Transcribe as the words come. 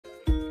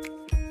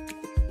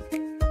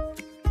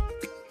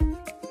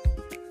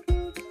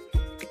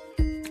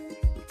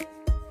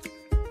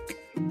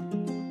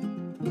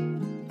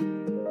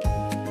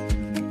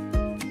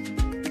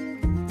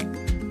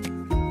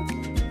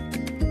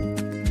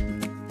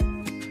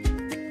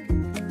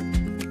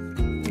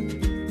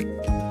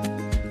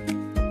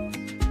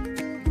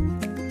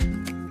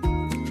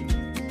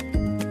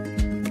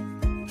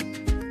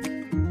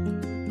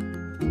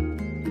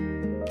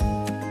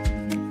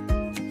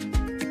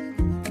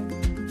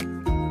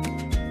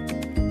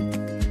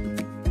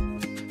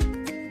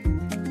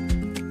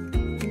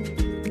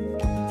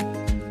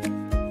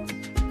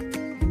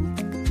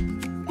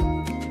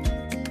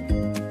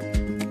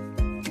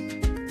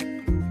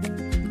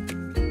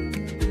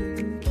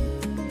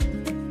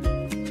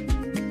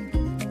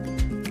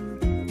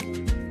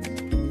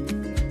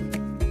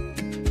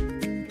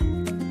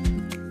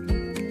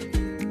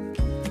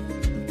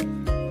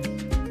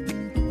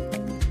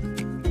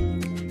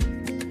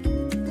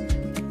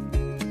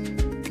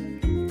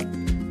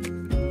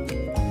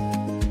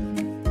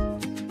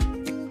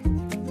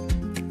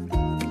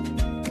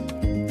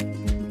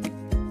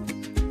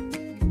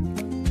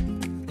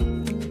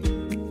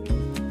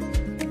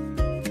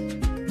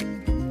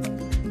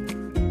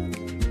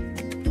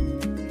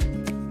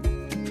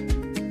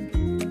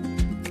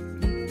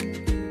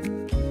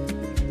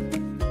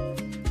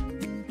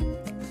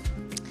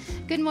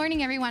Good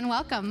morning, everyone.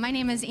 Welcome. My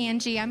name is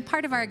Angie. I'm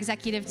part of our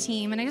executive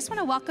team, and I just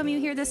want to welcome you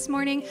here this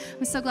morning.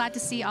 I'm so glad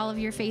to see all of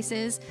your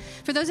faces.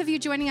 For those of you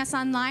joining us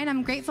online,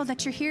 I'm grateful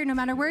that you're here no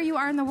matter where you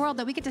are in the world,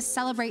 that we get to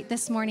celebrate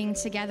this morning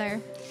together.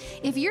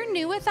 If you're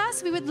new with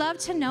us, we would love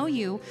to know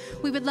you.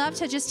 We would love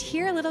to just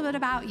hear a little bit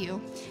about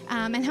you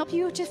and help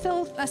you to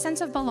feel a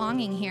sense of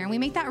belonging here. And we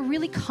make that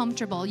really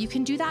comfortable. You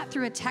can do that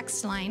through a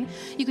text line.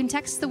 You can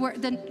text the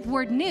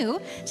word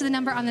new to the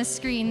number on the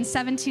screen,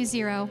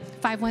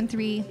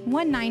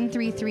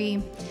 720-513-1933.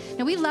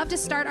 Now, we love to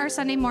start our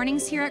Sunday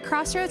mornings here at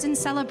Crossroads in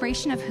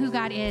celebration of who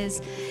God is,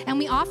 and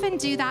we often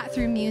do that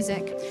through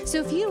music.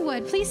 So if you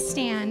would, please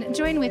stand,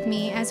 join with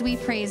me as we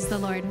praise the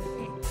Lord.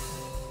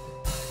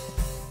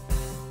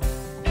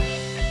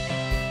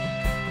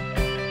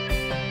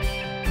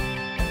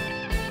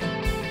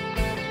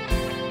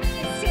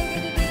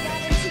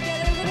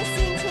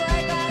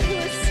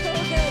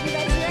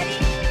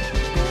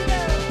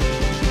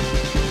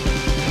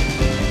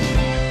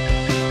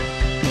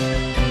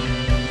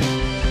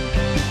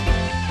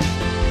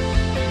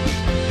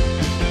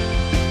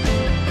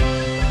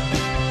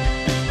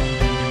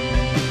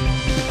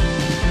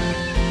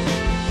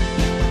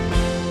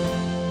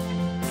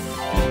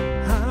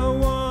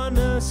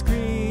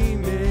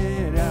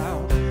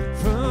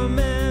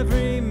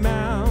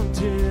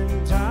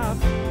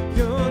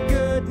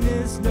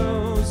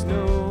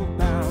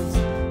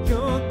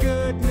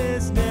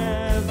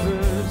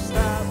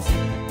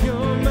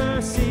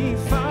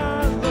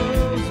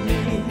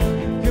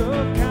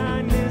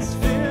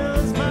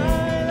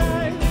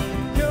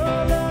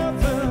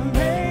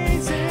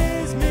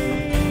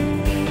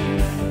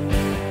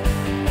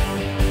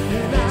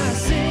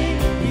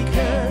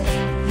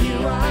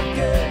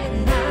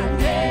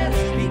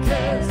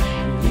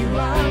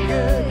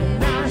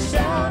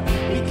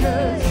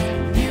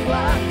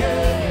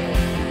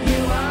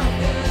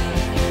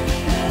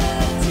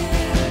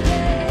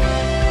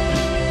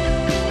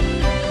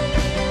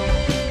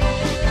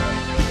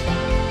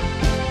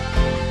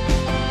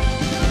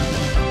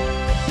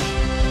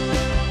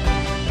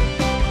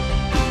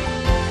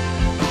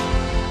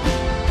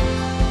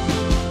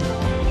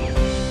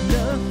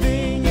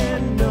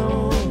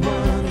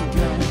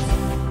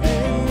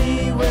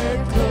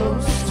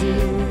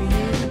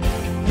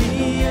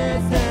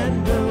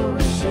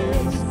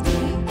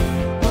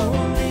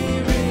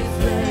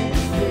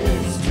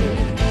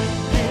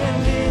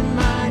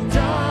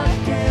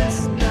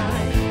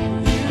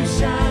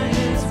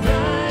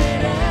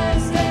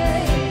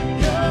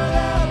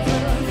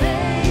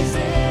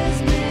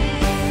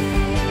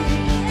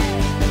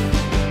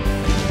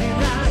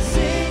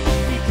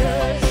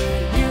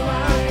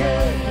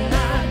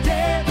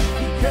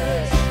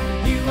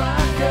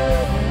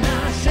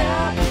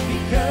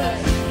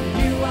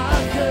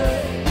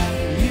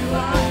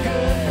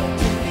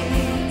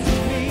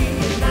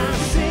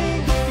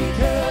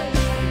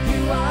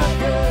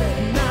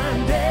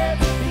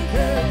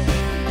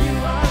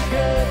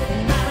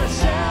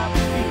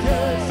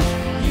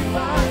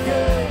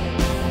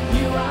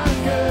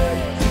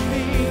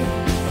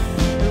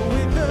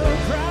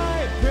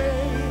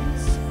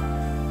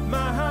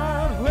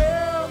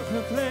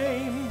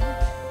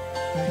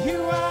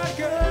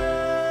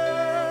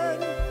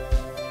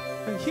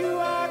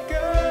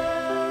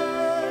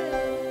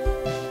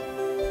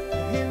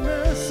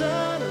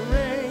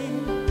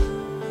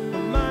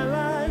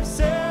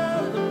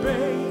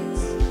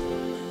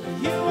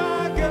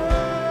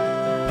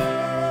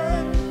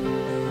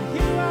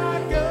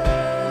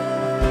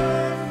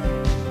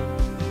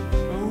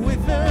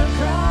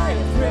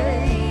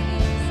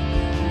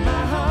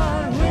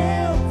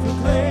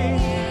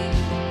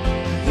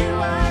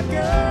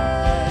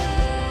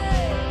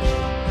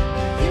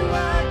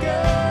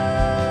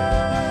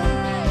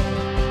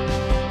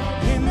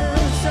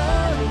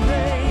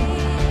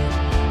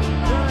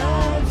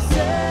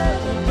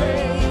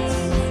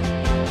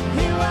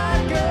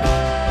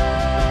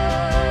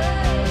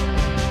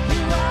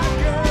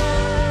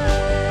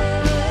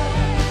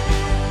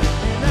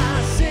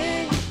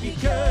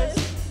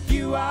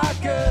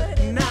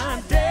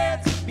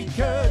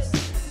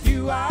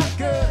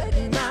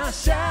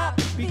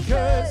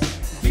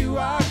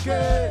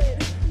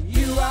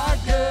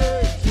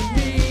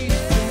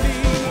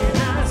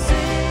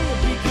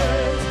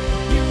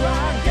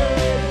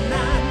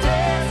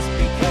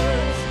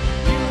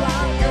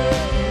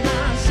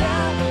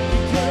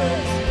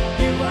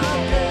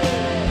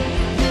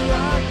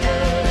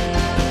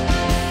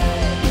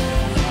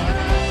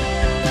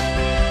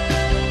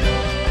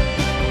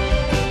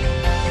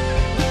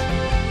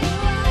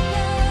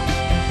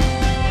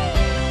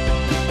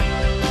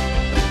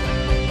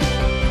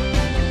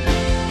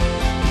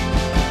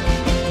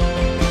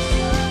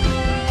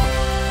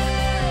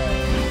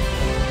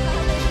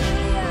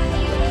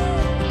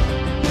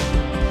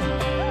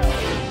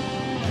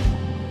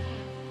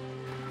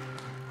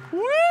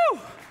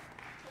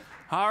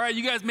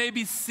 You guys may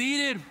be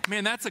seated.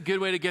 Man, that's a good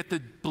way to get the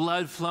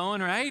blood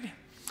flowing, right?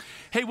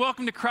 Hey,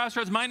 welcome to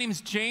Crossroads. My name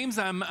is James.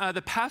 I'm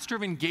the pastor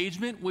of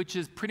engagement, which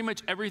is pretty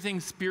much everything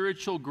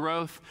spiritual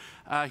growth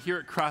here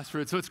at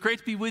Crossroads. So it's great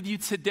to be with you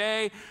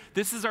today.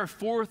 This is our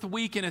fourth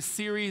week in a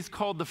series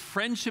called The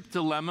Friendship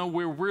Dilemma,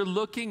 where we're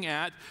looking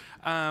at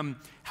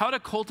how to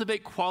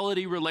cultivate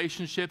quality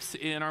relationships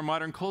in our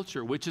modern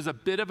culture, which is a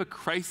bit of a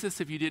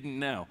crisis if you didn't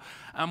know.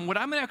 What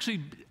I'm going to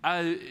actually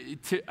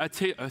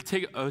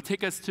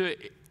take us to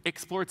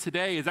explore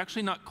today is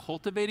actually not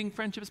cultivating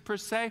friendships per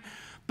se,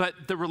 but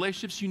the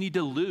relationships you need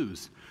to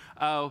lose.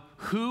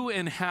 Who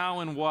and how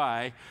and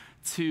why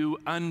to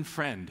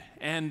unfriend.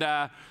 And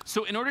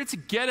so in order to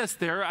get us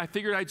there, I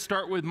figured I'd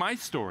start with my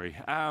story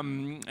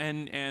and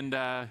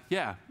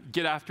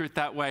get after it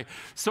that way.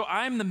 So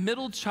I'm the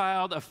middle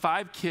child of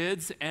 5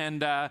 kids,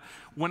 and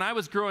when I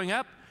was growing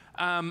up,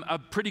 a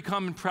pretty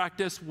common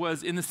practice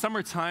was in the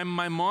summertime,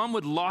 my mom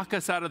would lock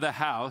us out of the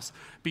house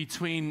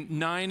between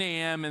 9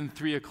 a.m. and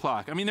 3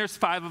 o'clock. I mean, there's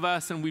 5 of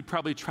us, and we'd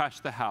probably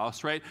trash the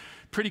house, right?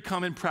 Pretty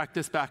common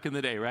practice back in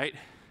the day, right?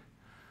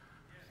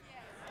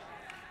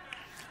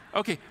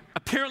 Okay,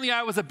 apparently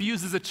I was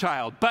abused as a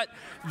child, but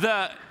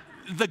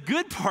the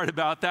good part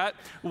about that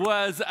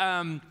was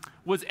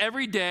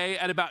every day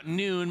at about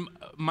noon,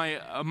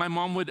 my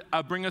mom would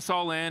bring us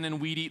all in, and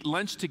we'd eat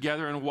lunch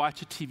together and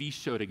watch a TV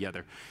show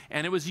together.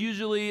 And it was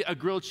usually a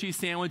grilled cheese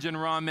sandwich and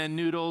ramen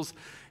noodles.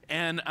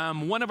 And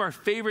one of our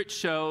favorite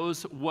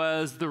shows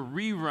was the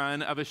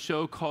rerun of a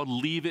show called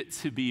Leave It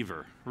to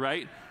Beaver,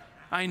 right?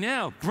 I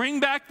know. Bring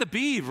back the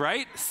beav,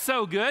 right?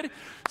 So good.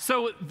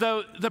 So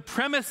the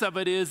premise of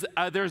it is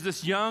there's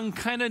this young,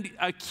 kind of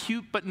a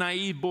cute but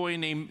naive boy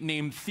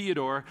named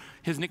Theodore.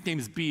 His nickname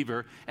is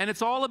Beaver. And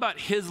it's all about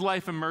his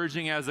life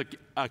emerging as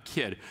a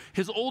kid.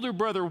 His older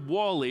brother,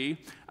 Wally,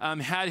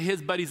 had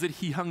his buddies that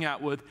he hung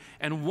out with.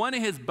 And one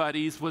of his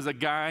buddies was a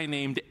guy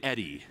named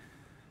Eddie.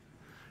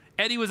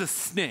 Eddie was a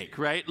snake,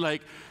 right?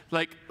 Like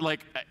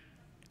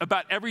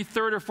about every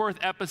 3rd or 4th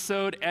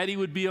episode, Eddie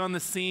would be on the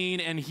scene,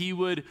 and he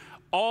would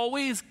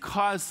always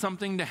cause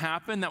something to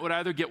happen that would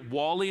either get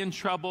Wally in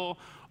trouble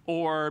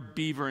or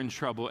Beaver in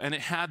trouble. And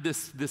it had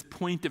this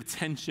point of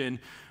tension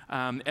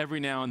every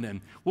now and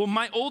then. Well,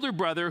 my older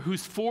brother,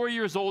 who's 4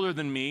 years older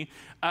than me,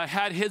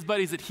 had his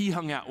buddies that he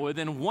hung out with,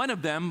 and one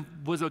of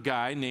them was a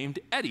guy named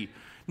Eddie.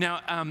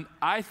 Now,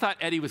 I thought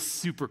Eddie was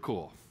super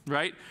cool,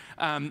 right?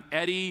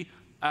 Eddie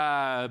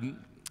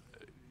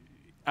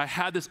I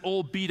had this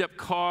old beat-up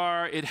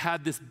car. It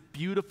had this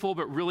beautiful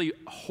but really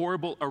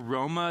horrible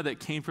aroma that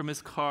came from his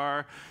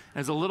car.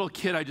 As a little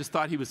kid, I just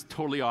thought he was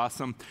totally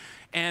awesome.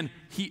 And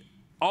he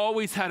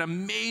always had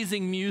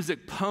amazing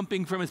music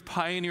pumping from his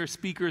Pioneer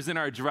speakers in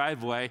our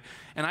driveway.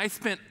 And I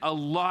spent a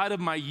lot of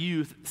my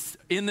youth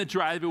in the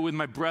driveway with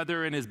my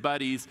brother and his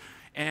buddies.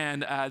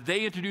 And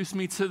they introduced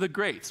me to the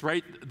greats,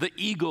 right? The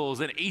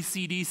Eagles and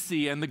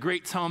AC/DC and the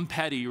great Tom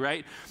Petty,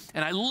 right?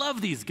 And I love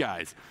these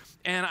guys.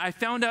 And I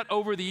found out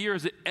over the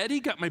years that Eddie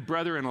got my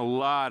brother in a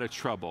lot of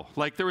trouble.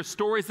 Like, there were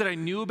stories that I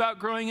knew about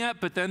growing up,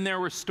 but then there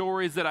were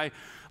stories that I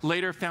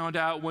later found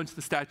out once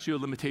the statute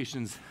of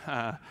limitations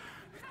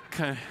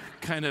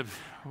kind of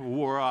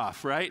wore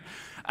off, right?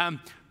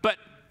 But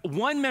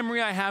one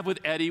memory I have with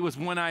Eddie was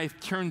when I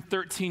turned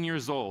 13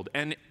 years old.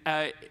 And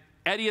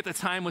Eddie at the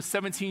time was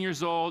 17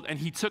 years old, and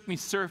he took me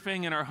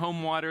surfing in our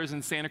home waters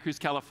in Santa Cruz,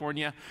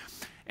 California.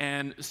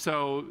 And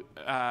so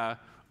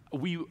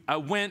we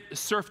went,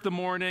 surfed the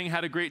morning,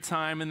 had a great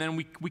time, and then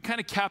we kind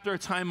of capped our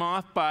time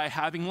off by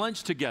having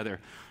lunch together,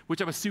 which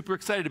I was super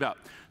excited about.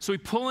 So we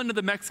pull into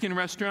the Mexican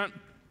restaurant.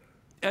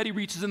 Eddie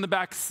reaches in the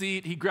back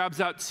seat. He grabs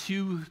out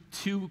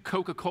two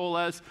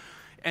Coca-Colas,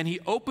 and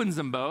he opens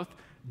them both,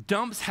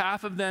 dumps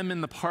half of them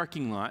in the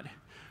parking lot,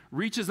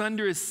 reaches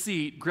under his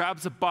seat,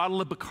 grabs a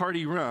bottle of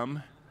Bacardi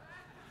rum,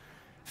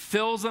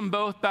 fills them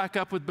both back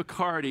up with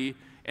Bacardi,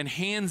 and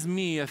hands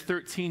me, a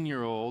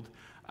 13-year-old,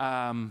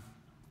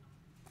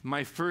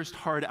 my first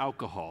hard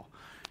alcohol,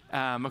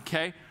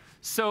 okay?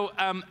 So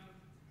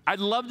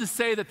I'd love to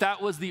say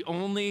that was the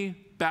only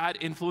bad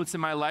influence in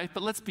my life,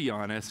 but let's be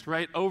honest,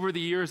 right? Over the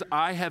years,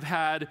 I have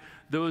had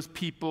those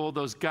people,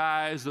 those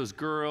guys, those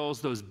girls,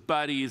 those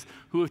buddies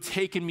who have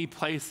taken me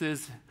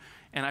places,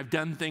 and I've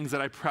done things that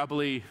I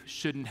probably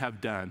shouldn't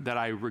have done, that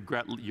I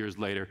regret years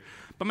later.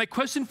 But my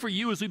question for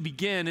you as we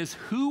begin is,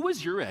 who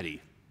was your Eddie?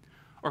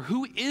 Or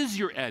who is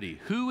your Eddie?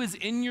 Who is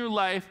in your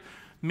life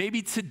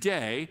maybe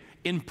today,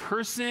 in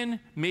person,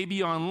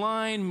 maybe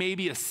online,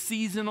 maybe a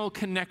seasonal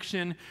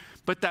connection,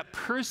 but that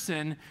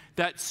person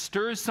that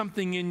stirs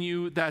something in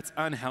you that's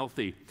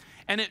unhealthy?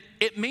 And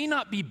it may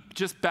not be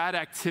just bad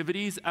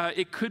activities.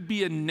 It could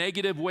be a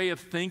negative way of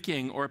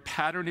thinking or a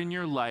pattern in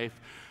your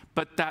life,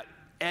 but that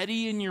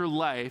Eddie in your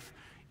life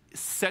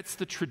sets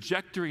the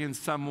trajectory in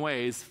some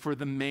ways for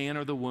the man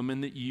or the woman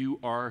that you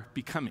are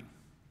becoming.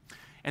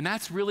 And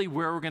that's really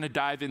where we're going to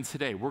dive in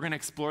today. We're going to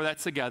explore that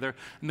together.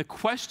 And the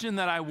question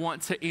that I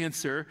want to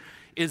answer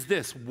is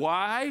this: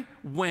 why,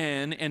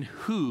 when, and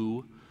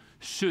who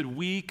should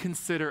we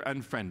consider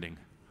unfriending?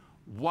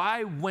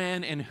 Why,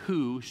 when, and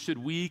who should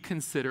we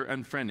consider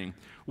unfriending?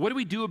 What do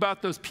we do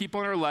about those people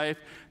in our life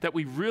that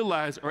we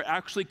realize are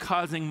actually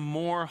causing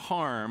more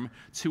harm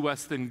to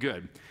us than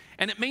good?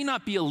 And it may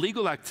not be a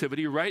legal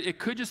activity, right? It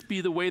could just be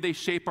the way they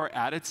shape our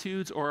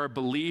attitudes or our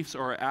beliefs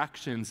or our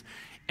actions.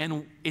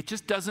 And it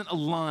just doesn't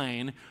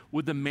align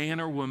with the man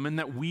or woman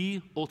that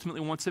we ultimately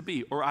want to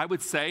be. Or I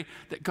would say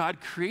that God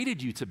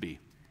created you to be.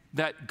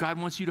 That God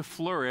wants you to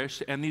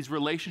flourish, and these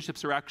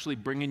relationships are actually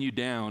bringing you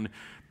down,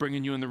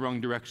 bringing you in the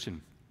wrong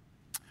direction.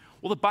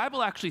 Well, the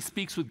Bible actually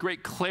speaks with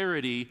great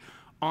clarity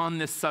on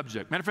this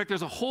subject. Matter of fact,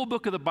 there's a whole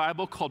book of the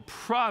Bible called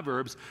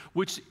Proverbs,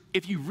 which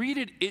if you read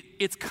it,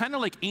 it's kind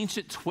of like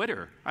ancient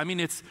Twitter. I mean,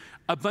 it's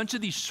a bunch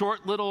of these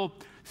short little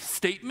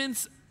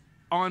statements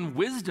on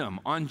wisdom,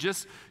 on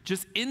just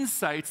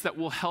insights that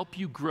will help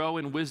you grow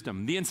in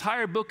wisdom. The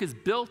entire book is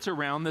built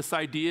around this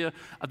idea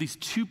of these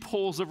two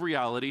poles of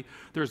reality.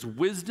 There's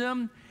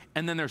wisdom,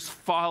 and then there's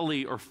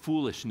folly or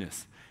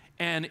foolishness.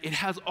 And it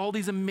has all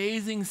these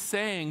amazing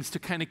sayings to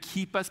kind of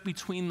keep us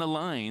between the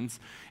lines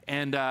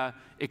and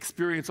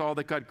experience all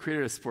that God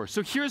created us for.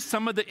 So here's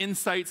some of the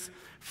insights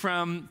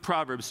from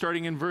Proverbs,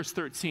 starting in verse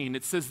 13.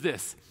 It says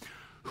this: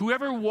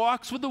 "Whoever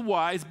walks with the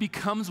wise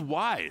becomes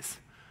wise,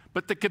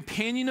 but the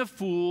companion of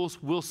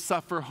fools will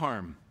suffer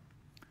harm.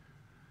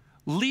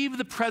 Leave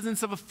the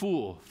presence of a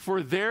fool,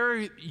 for there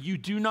you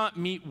do not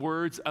meet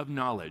words of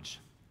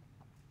knowledge.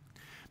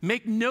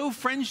 Make no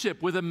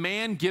friendship with a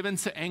man given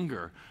to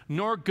anger,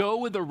 nor go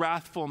with a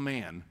wrathful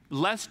man,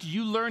 lest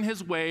you learn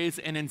his ways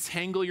and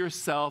entangle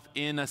yourself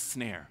in a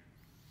snare.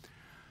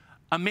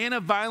 A man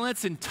of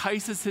violence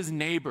entices his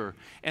neighbor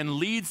and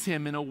leads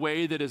him in a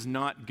way that is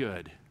not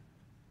good.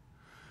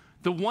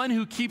 The one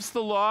who keeps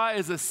the law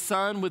is a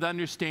son with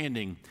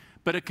understanding,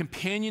 but a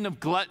companion of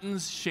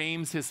gluttons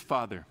shames his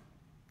father."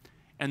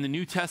 And the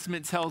New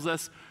Testament tells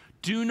us,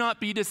 "Do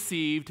not be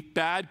deceived,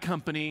 bad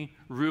company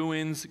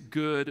ruins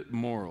good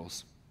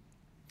morals."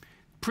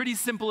 Pretty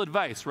simple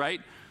advice,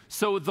 right?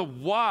 So the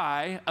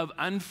why of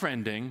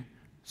unfriending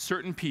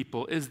certain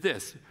people is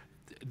this: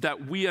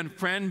 that we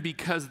unfriend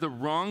because the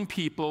wrong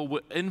people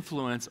will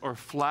influence or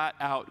flat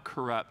out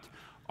corrupt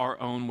our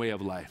own way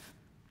of life.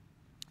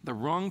 The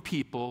wrong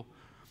people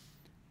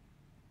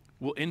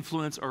will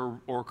influence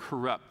or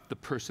corrupt the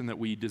person that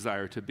we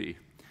desire to be.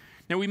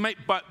 Now, we might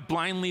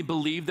blindly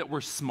believe that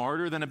we're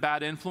smarter than a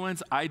bad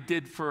influence. I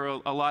did for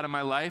a lot of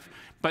my life.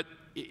 But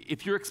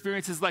if your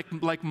experience is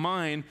like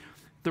mine,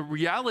 the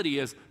reality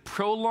is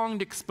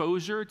prolonged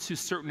exposure to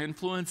certain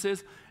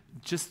influences,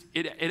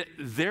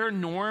 their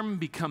norm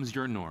becomes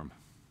your norm,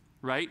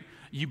 right?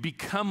 You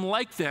become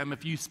like them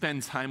if you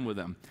spend time with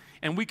them.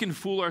 And we can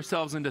fool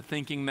ourselves into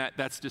thinking that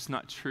that's just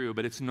not true,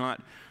 but it's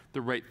not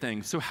the right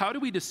thing. So how do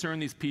we discern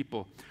these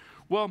people?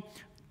 Well,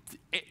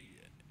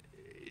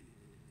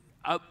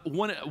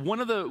 one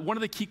of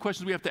the key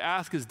questions we have to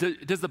ask is,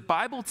 does the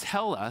Bible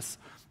tell us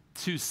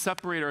to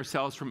separate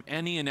ourselves from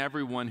any and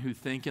everyone who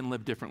think and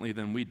live differently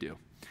than we do?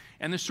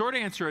 And the short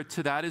answer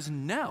to that is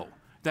no.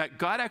 That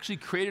God actually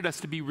created us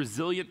to be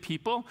resilient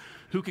people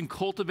who can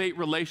cultivate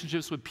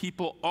relationships with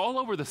people all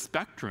over the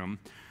spectrum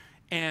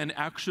and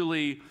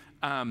actually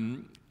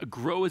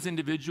grow as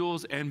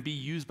individuals and be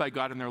used by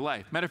God in their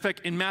life. Matter of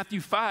fact, in Matthew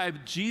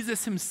 5,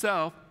 Jesus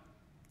himself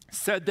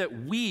said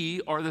that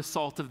we are the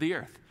salt of the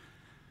earth.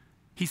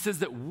 He says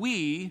that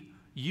we,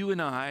 you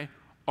and I,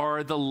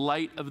 are the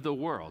light of the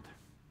world.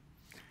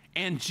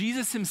 And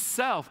Jesus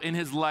himself in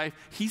his life,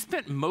 he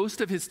spent most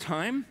of his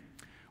time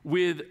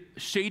with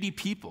shady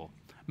people.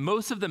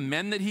 Most of the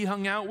men that he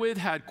hung out with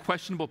had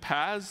questionable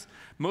paths.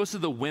 Most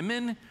of the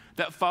women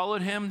that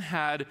followed him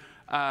had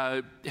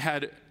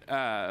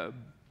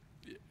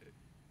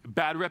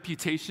bad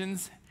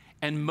reputations.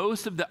 And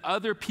most of the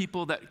other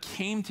people that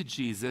came to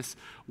Jesus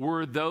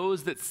were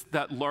those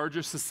that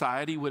larger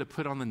society would have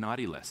put on the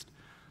naughty list.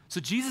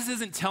 So Jesus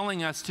isn't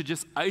telling us to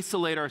just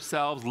isolate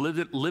ourselves,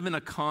 live in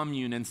a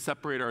commune, and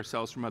separate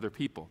ourselves from other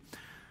people.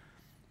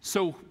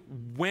 So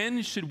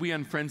when should we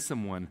unfriend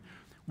someone?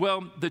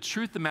 Well, the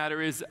truth of the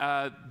matter is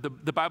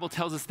the Bible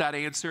tells us that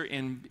answer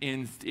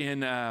in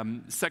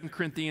 2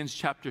 Corinthians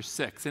chapter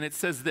 6. And it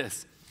says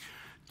this: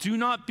 "Do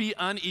not be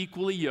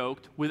unequally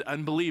yoked with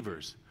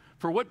unbelievers.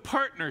 For what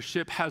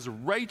partnership has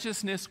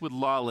righteousness with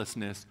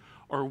lawlessness?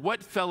 Or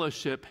what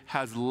fellowship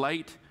has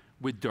light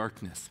with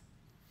darkness?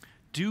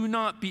 Do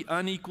not be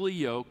unequally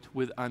yoked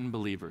with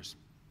unbelievers."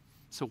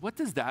 So what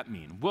does that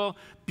mean? Well,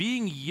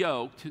 being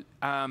yoked,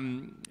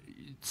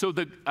 so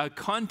the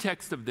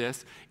context of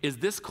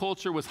this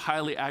culture was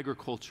highly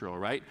agricultural,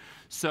 right?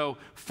 So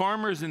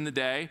farmers in the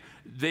day,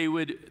 they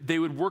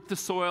would work the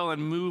soil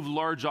and move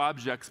large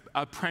objects,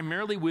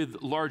 primarily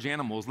with large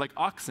animals like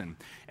oxen.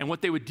 And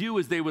what they would do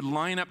is they would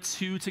line up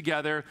two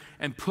together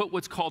and put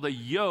what's called a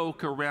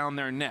yoke around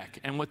their neck.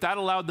 And what that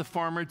allowed the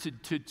farmer to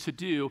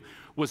do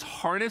was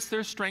harness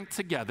their strength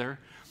together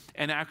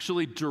and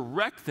actually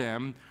direct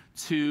them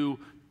to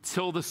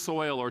till the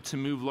soil or to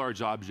move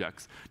large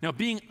objects. Now,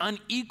 being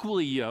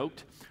unequally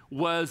yoked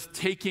was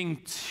taking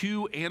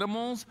two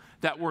animals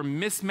that were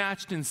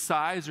mismatched in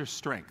size or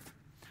strength.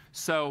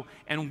 So,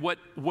 and what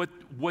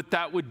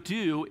that would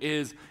do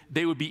is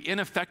they would be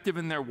ineffective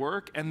in their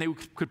work, and they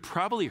could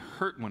probably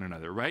hurt one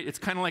another, right? It's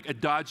kind of like a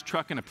Dodge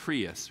truck and a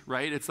Prius,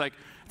 right? It's like,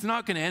 it's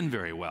not going to end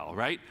very well,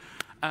 right?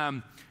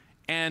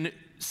 And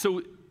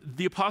so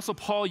the Apostle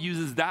Paul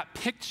uses that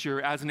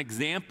picture as an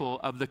example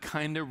of the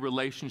kind of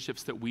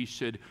relationships that we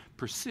should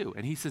pursue.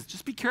 And he says,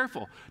 just be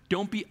careful.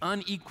 Don't be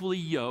unequally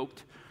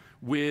yoked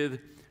with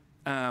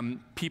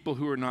people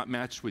who are not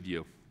matched with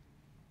you.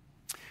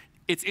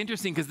 It's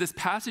interesting because this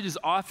passage is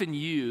often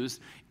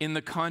used in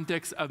the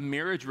context of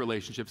marriage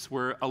relationships,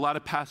 where a lot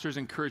of pastors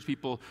encourage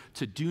people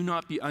to do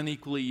not be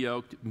unequally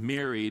yoked,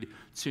 married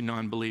to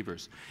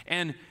non-believers.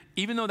 And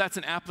even though that's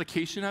an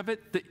application of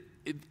it,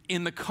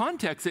 in the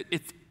context,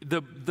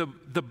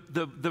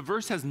 the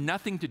verse has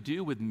nothing to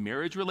do with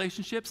marriage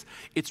relationships.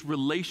 It's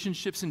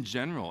relationships in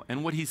general.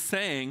 And what he's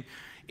saying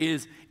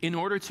is, in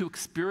order to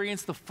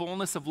experience the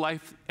fullness of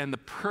life and the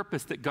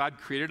purpose that God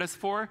created us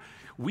for,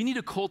 we need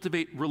to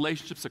cultivate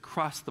relationships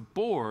across the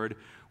board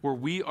where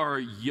we are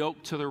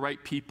yoked to the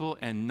right people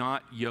and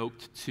not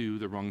yoked to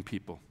the wrong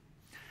people.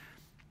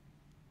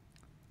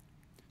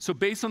 So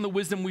based on the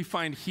wisdom we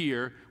find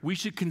here, we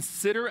should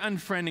consider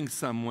unfriending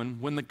someone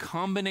when the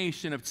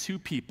combination of two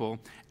people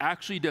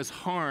actually does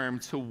harm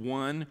to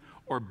one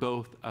or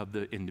both of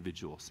the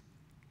individuals.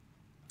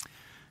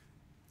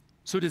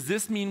 So does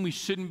this mean we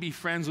shouldn't be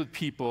friends with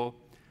people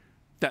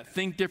that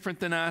think different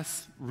than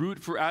us, root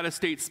for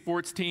out-of-state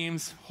sports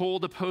teams,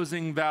 hold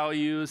opposing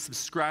values,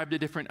 subscribe to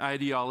different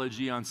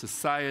ideology on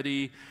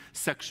society,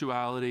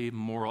 sexuality,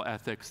 moral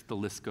ethics, the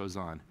list goes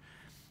on?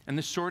 And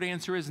the short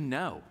answer is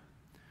no.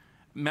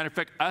 Matter of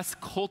fact, us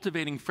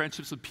cultivating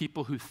friendships with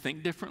people who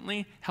think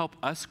differently help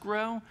us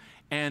grow,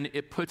 and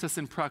it puts us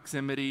in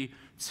proximity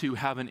to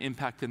have an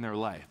impact in their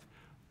life.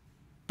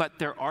 But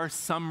there are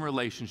some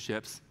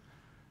relationships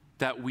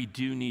that we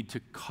do need to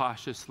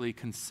cautiously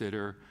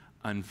consider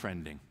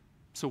unfriending.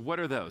 So what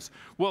are those?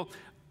 Well,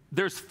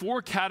 there's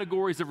 4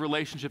 categories of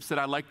relationships that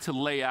I like to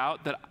lay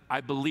out that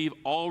I believe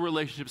all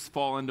relationships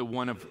fall into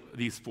one of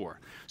these 4.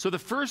 So the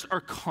first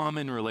are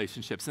common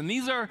relationships. And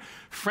these are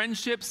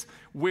friendships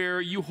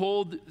where you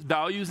hold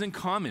values in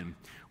common,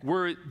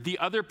 where the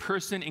other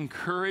person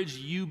encourages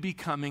you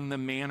becoming the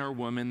man or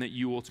woman that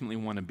you ultimately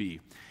want to be.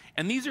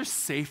 And these are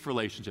safe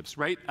relationships,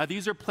 right?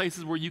 These are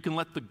places where you can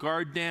let the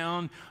guard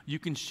down, you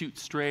can shoot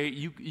straight,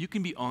 you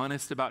can be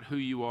honest about who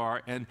you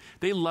are, and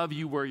they love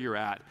you where you're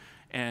at.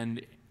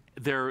 And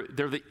they're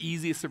the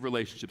easiest of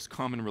relationships,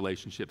 common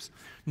relationships.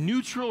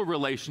 Neutral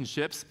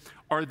relationships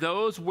are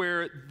those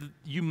where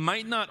you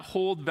might not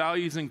hold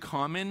values in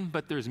common,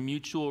 but there's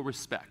mutual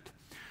respect.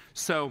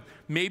 So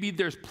maybe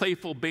there's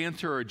playful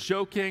banter or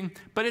joking,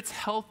 but it's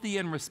healthy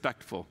and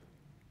respectful.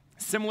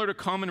 Similar to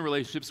common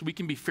relationships, we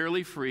can be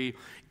fairly free,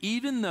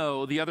 even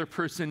though the other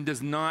person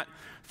does not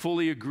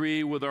fully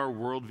agree with our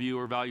worldview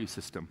or value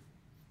system.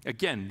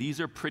 Again, these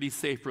are pretty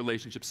safe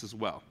relationships as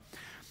well.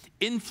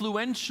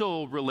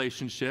 Influential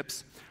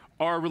relationships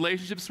are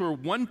relationships where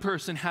one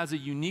person has a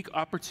unique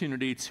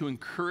opportunity to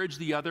encourage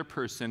the other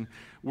person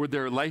with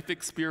their life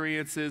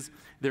experiences,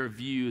 their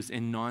views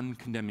in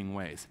non-condemning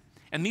ways.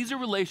 And these are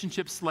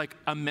relationships like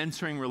a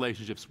mentoring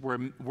relationships where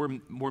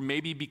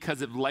maybe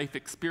because of life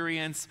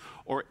experience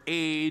or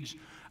age,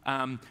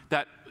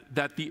 that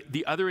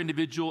the other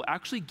individual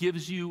actually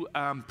gives you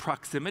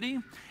proximity,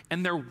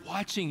 and they're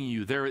watching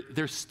you.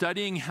 They're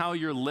studying how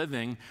you're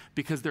living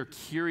because they're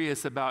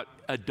curious about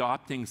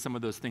adopting some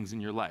of those things in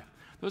your life.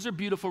 Those are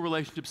beautiful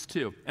relationships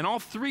too. And all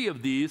 3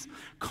 of these,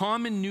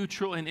 common,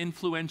 neutral, and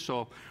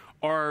influential,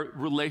 are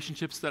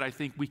relationships that I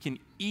think we can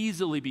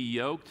easily be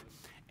yoked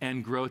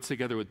and grow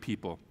together with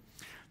people.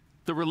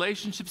 The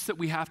relationships that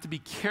we have to be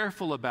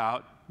careful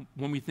about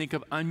when we think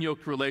of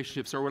unyoked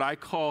relationships are what I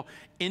call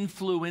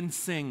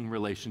influencing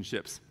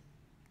relationships.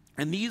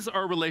 And these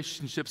are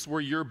relationships where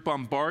you're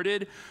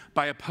bombarded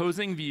by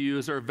opposing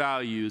views or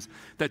values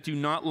that do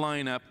not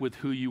line up with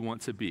who you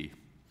want to be.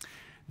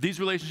 These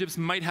relationships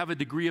might have a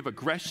degree of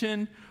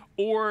aggression,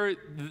 or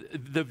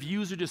the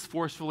views are just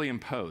forcefully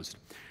imposed.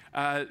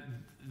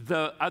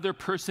 The other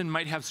person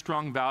might have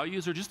strong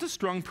values or just a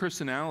strong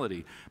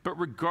personality. But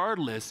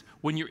regardless,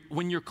 when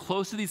you're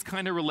close to these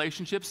kind of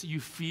relationships, you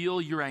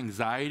feel your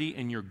anxiety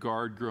and your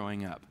guard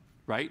growing up,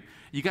 right?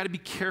 You got to be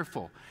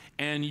careful,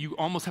 and you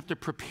almost have to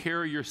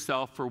prepare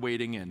yourself for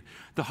wading in.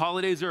 The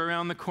holidays are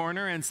around the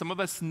corner, and some of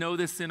us know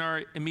this in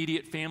our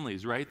immediate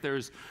families, right?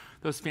 There's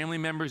those family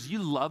members,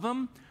 you love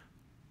them,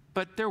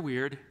 but they're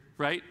weird,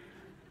 right?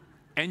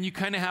 And you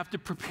kind of have to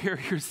prepare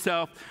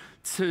yourself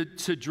to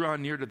draw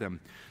near to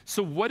them.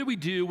 So what do we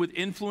do with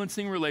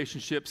influencing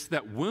relationships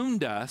that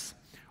wound us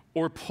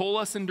or pull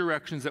us in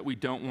directions that we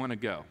don't want to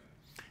go?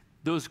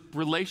 Those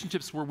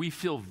relationships where we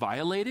feel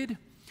violated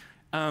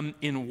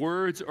in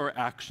words or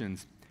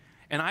actions.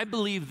 And I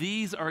believe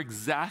these are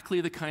exactly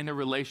the kind of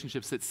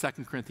relationships that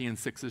 2 Corinthians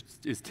 6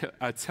 is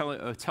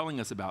telling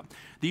us about.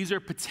 These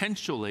are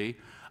potentially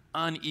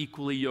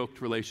unequally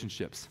yoked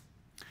relationships.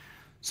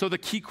 So the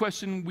key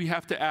question we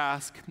have to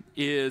ask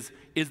is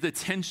the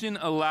tension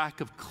a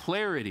lack of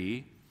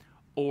clarity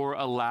or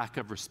a lack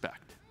of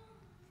respect?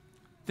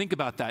 Think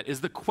about that.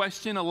 Is the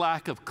question a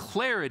lack of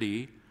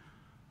clarity,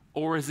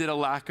 or is it a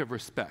lack of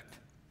respect?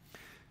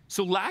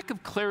 So lack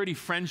of clarity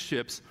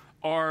friendships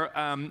are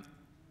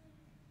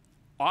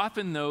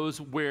often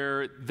those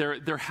where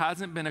there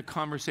hasn't been a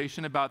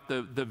conversation about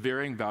the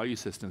varying value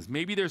systems.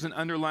 Maybe there's an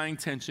underlying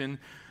tension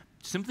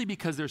simply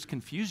because there's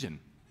confusion,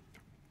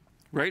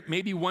 right?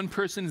 Maybe one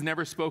person's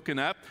never spoken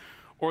up,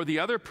 or the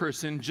other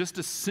person just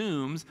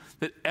assumes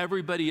that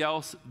everybody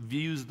else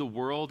views the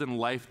world and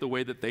life the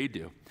way that they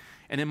do.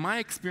 And in my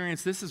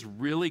experience, this is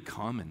really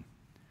common.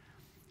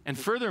 And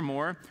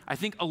furthermore, I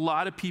think a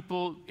lot of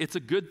people, it's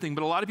a good thing,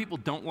 but a lot of people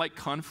don't like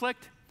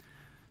conflict.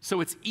 So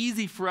it's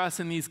easy for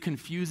us in these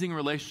confusing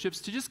relationships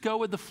to just go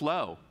with the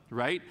flow,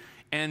 right?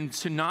 And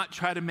to not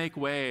try to make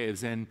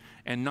waves and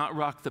not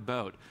rock the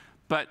boat.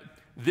 But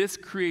this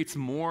creates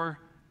more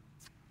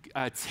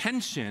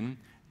tension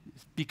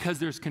because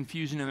there's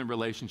confusion in the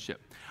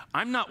relationship.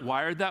 I'm not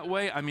wired that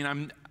way. I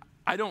mean,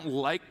 I don't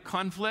like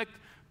conflict,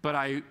 but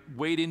I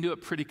wade into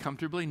it pretty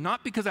comfortably.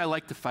 Not because I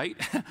like to fight,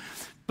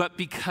 but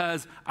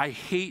because I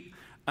hate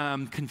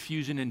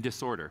confusion and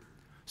disorder.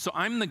 So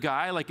I'm the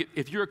guy, like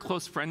if you're a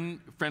close friend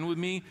with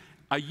me,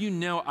 you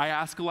know I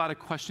ask a lot of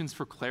questions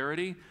for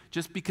clarity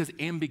just because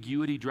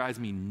ambiguity drives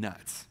me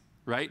nuts,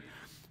 right?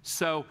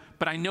 So,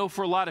 but I know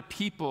for a lot of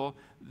people,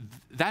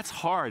 that's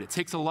hard. It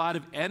takes a lot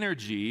of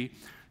energy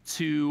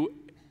to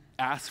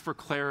ask for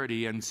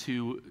clarity and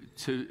to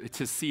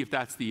see if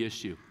that's the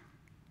issue.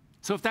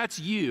 So if that's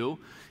you,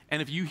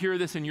 and if you hear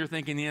this and you're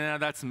thinking, yeah,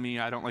 that's me,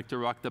 I don't like to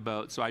rock the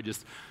boat, so I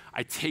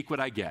take what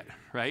I get,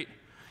 right?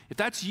 If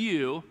that's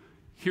you,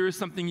 here's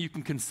something you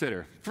can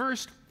consider.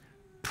 First,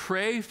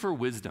 pray for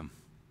wisdom.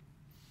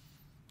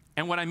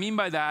 And what I mean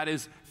by that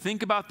is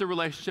think about the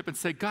relationship and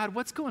say, God,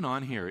 what's going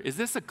on here? Is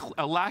this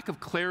a lack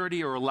of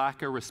clarity or a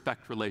lack of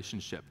respect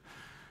relationship?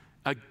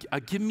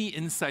 Give me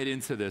insight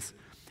into this.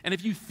 And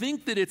if you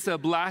think that it's a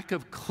lack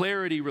of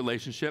clarity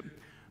relationship,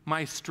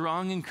 my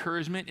strong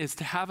encouragement is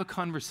to have a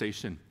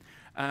conversation.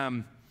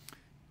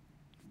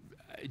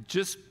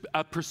 Just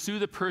pursue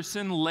the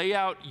person, lay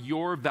out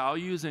your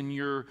values and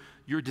your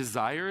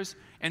desires,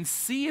 and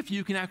see if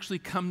you can actually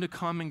come to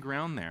common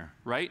ground there,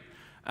 right?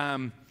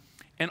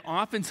 And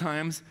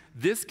oftentimes,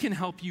 this can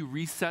help you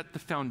reset the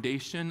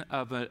foundation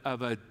of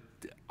a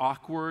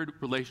awkward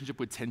relationship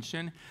with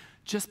tension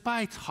just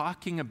by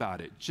talking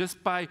about it,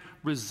 just by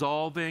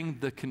resolving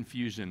the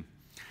confusion.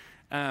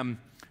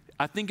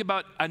 I think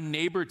about a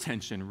neighbor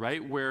tension,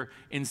 right? Where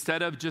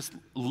instead of just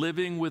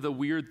living with a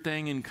weird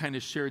thing in kind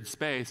of shared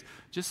space,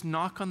 just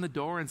knock on the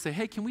door and say,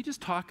 hey, can we just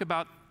talk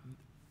about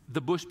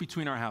the bush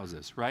between our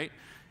houses, right?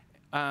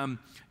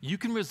 You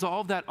can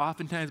resolve that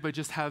oftentimes by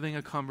just having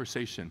a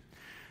conversation.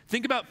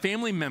 Think about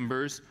family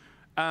members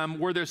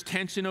where there's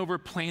tension over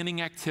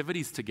planning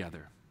activities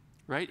together,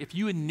 right? If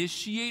you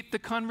initiate the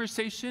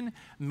conversation,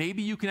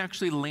 maybe you can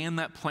actually land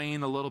that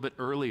plane a little bit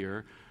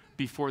earlier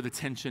before the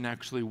tension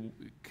actually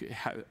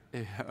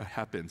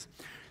happens.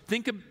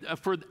 Think of,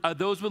 for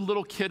those with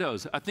little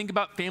kiddos, think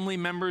about family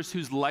members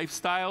whose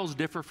lifestyles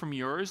differ from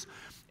yours,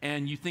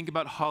 and you think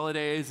about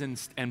holidays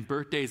and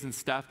birthdays and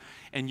stuff,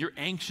 and you're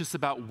anxious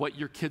about what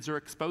your kids are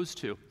exposed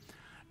to.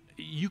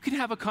 You can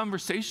have a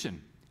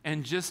conversation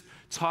and just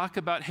talk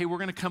about, hey, we're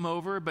going to come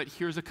over, but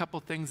here's a couple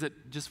things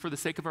that, just for the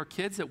sake of our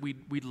kids, that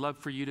we'd love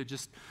for you to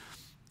just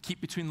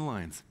keep between the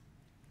lines.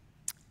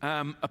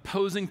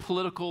 Opposing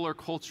political or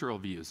cultural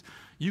views.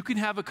 You can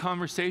have a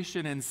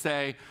conversation and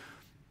say,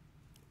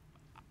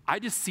 I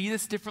just see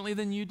this differently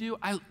than you do.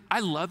 I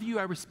love you,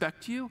 I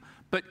respect you,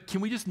 but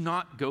can we just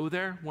not go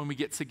there when we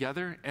get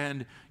together?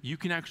 And you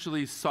can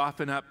actually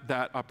soften up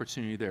that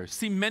opportunity there.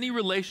 See, many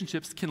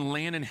relationships can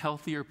land in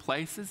healthier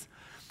places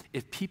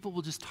if people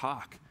will just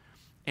talk.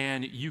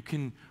 And you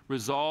can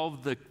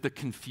resolve the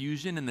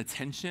confusion and the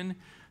tension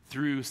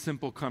through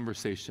simple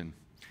conversation.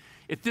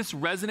 If this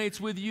resonates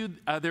with you,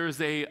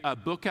 there's a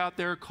book out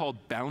there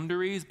called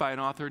Boundaries by an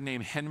author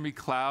named Henry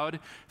Cloud.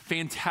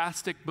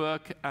 Fantastic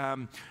book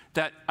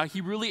that he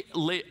really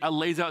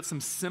lays out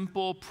some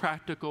simple,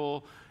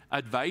 practical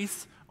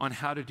advice on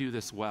how to do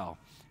this well.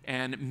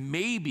 And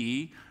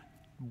maybe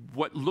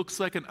what looks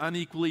like an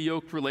unequally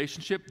yoked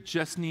relationship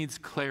just needs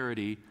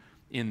clarity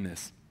in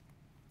this.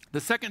 The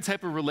second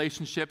type of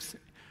relationships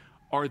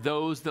are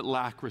those that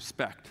lack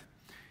respect.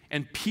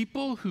 And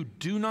people who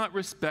do not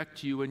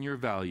respect you and your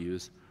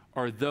values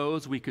are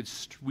those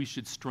we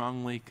should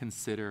strongly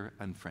consider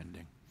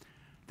unfriending.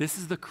 This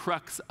is the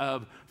crux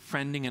of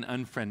friending and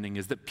unfriending,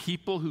 is that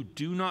people who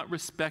do not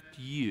respect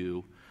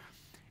you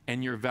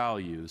and your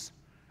values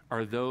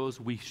are those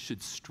we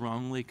should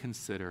strongly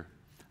consider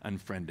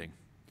unfriending.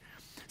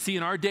 See,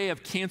 in our day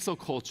of cancel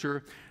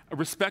culture,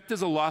 respect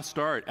is a lost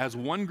art as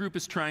one group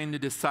is trying to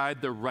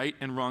decide the right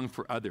and wrong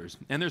for others.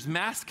 And there's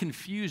mass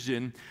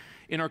confusion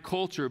in our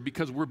culture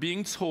because we're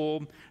being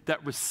told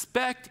that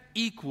respect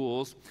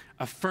equals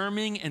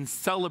affirming and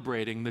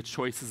celebrating the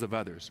choices of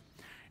others.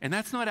 And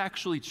that's not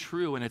actually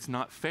true, and it's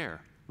not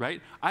fair,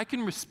 right? I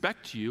can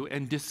respect you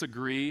and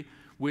disagree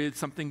with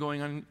something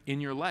going on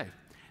in your life.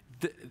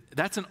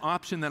 that's an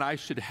option that I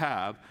should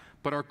have,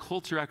 but our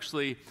culture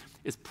actually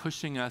is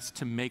pushing us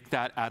to make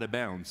that out of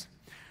bounds.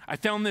 I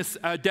found this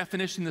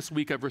definition this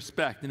week of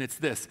respect, and it's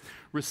this: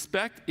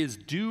 respect is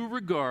due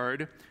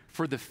regard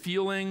for the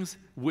feelings,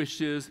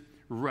 wishes,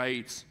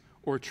 rights,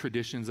 or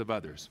traditions of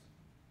others.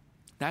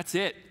 That's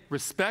it.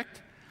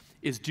 Respect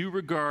is due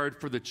regard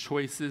for the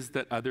choices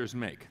that others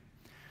make.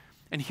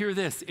 And hear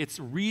this: it's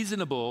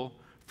reasonable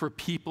for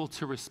people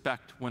to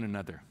respect one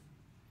another.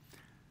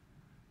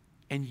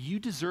 And you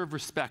deserve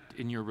respect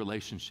in your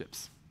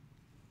relationships.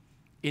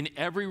 In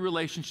every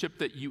relationship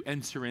that you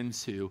enter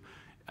into,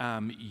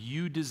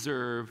 you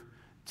deserve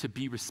to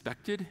be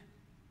respected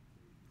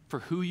for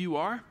who you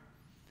are,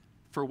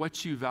 for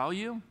what you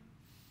value.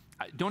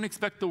 Don't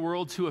expect the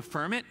world to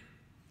affirm it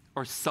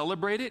or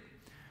celebrate it,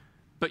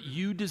 but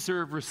you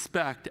deserve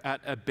respect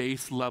at a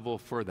base level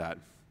for that.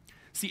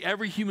 See,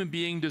 every human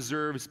being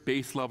deserves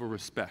base level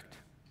respect.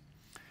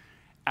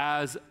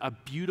 As a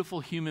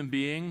beautiful human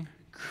being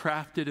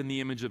crafted in the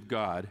image of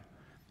God,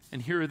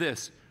 and hear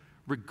this,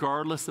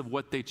 regardless of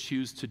what they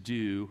choose to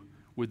do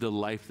with the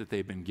life that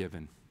they've been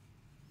given.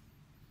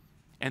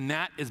 And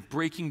that is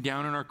breaking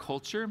down in our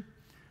culture,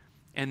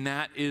 and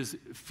that is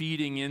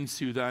feeding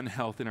into the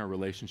unhealth in our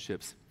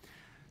relationships.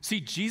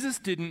 See, Jesus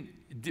did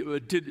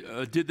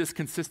this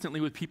consistently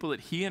with people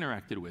that he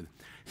interacted with.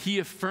 He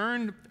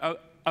affirmed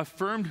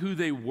who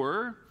they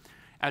were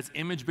as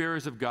image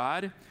bearers of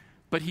God,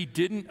 but he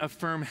didn't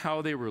affirm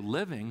how they were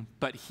living,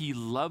 but he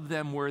loved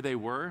them where they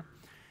were,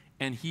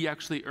 and he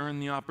actually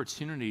earned the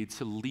opportunity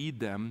to lead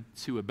them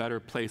to a better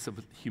place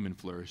of human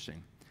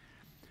flourishing.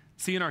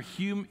 See,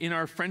 in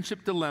our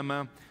friendship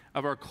dilemma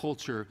of our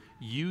culture,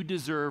 you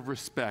deserve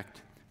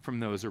respect from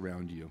those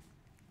around you.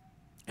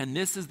 And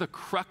this is the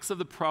crux of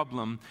the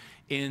problem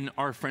in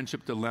our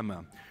friendship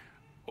dilemma.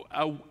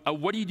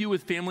 What do you do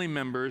with family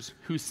members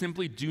who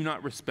simply do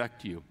not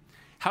respect you?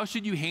 How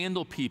should you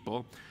handle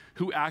people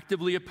who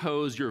actively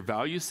oppose your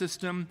value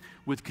system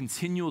with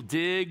continual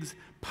digs,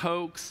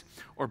 pokes,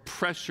 or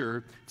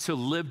pressure to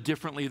live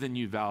differently than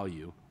you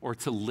value or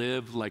to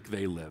live like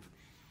they live?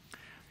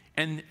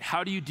 And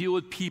how do you deal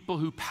with people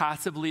who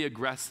passive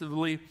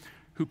aggressively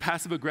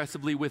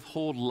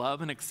withhold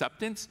love and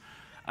acceptance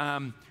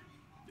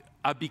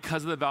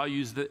because of the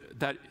values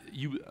that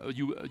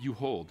you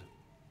hold?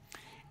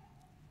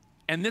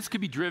 And this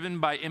could be driven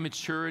by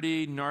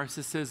immaturity,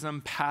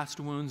 narcissism, past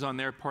wounds on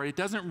their part. It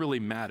doesn't really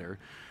matter.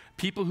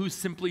 People who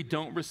simply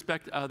don't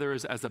respect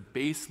others as a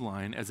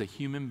baseline, as a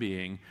human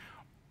being,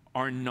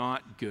 are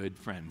not good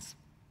friends.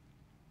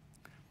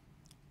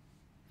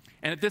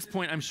 And at this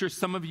point, I'm sure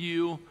some of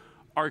you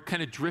are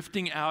kind of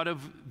drifting out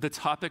of the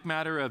topic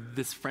matter of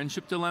this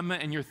friendship dilemma,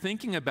 and you're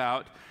thinking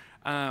about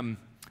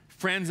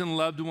friends and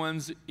loved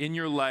ones in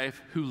your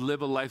life who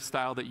live a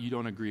lifestyle that you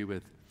don't agree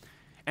with.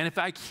 And if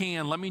I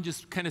can, let me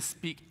just kind of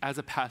speak as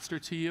a pastor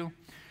to you.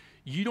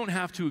 You don't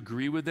have to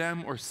agree with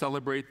them or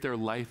celebrate their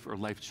life or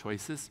life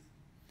choices.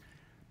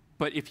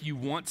 But if you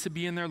want to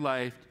be in their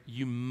life,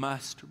 you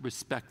must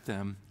respect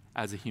them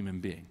as a human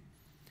being.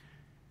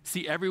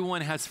 See,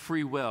 everyone has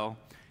free will,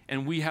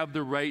 and we have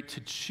the right to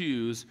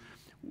choose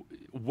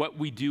what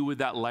we do with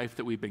that life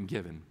that we've been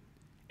given.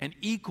 And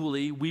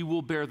equally, we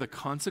will bear the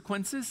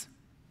consequences,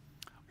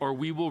 or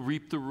we will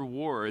reap the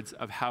rewards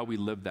of how we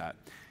live that.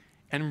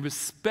 And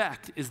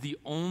respect is the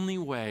only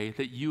way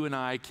that you and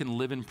I can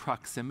live in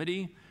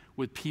proximity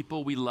with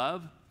people we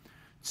love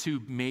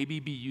to maybe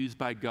be used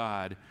by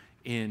God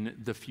in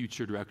the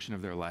future direction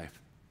of their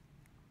life.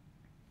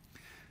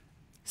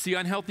 See,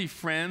 unhealthy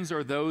friends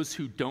are those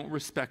who don't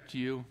respect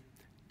you,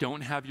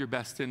 don't have your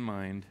best in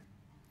mind,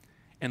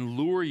 and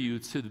lure you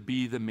to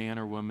be the man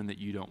or woman that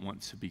you don't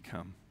want to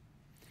become.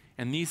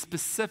 And these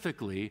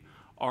specifically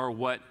are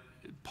what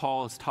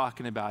Paul is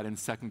talking about in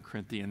 2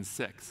 Corinthians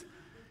 6.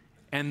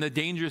 And the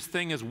dangerous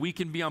thing is we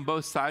can be on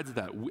both sides of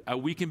that.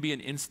 We can be an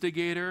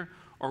instigator,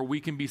 or we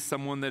can be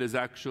someone that is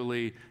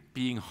actually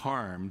being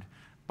harmed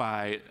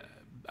by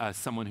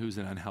someone who's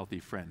an unhealthy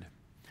friend.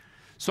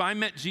 So I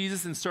met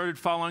Jesus and started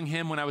following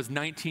him when I was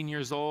 19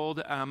 years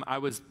old. I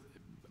was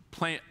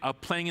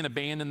playing in a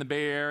band in the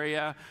Bay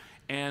Area,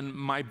 and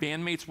my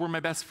bandmates were my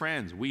best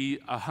friends. We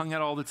hung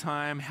out all the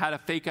time, had a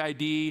fake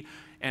ID,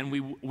 and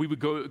we would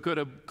go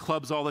to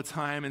clubs all the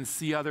time and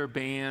see other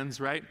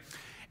bands, right?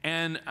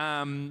 And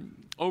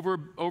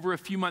over a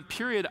few month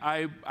period,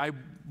 I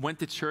went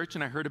to church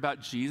and I heard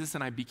about Jesus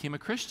and I became a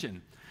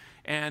Christian.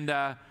 And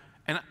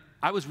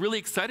I was really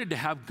excited to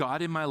have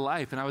God in my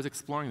life, and I was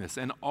exploring this.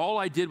 And all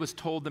I did was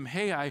told them,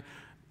 hey,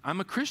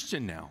 I'm a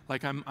Christian now.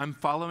 Like, I'm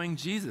following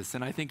Jesus,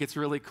 and I think it's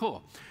really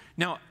cool.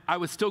 Now, I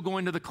was still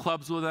going to the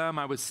clubs with them.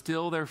 I was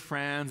still their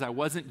friends. I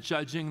wasn't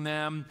judging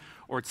them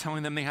or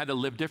telling them they had to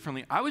live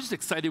differently. I was just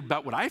excited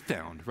about what I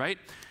found, right?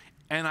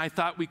 And I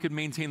thought we could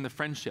maintain the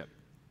friendship.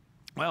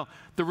 Well,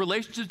 the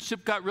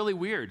relationship got really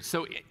weird.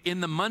 So in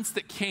the months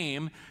that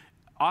came,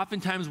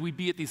 oftentimes we'd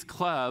be at these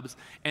clubs,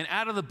 and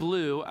out of the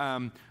blue,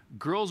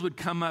 girls would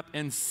come up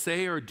and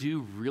say or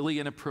do really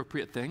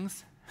inappropriate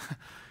things.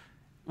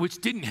 which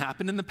didn't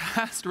happen in the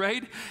past,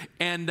 right?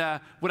 And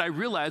what I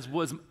realized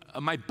was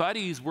my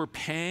buddies were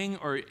paying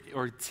or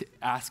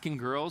asking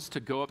girls to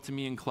go up to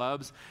me in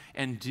clubs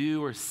and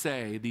do or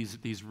say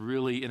these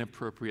really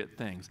inappropriate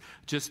things,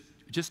 just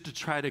to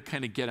try to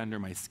kind of get under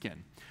my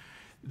skin.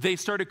 They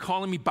started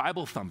calling me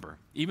Bible thumper,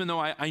 even though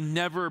I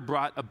never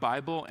brought a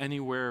Bible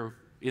anywhere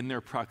in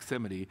their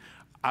proximity.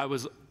 I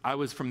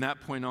was from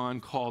that point on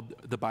called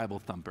the Bible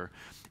thumper.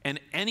 And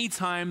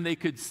anytime they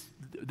could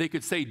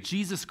say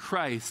Jesus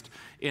Christ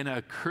in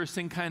a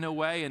cursing kind of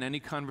way in any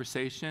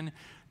conversation,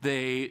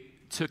 they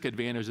took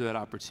advantage of that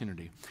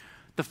opportunity.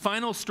 The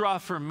final straw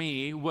for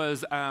me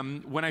was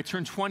when I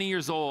turned 20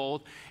 years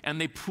old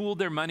and they pooled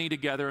their money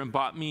together and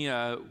bought me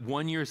a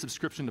 1-year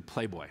subscription to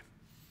Playboy.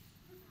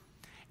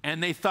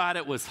 And they thought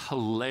it was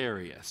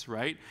hilarious,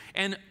 right?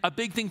 And a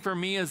big thing for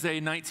me as a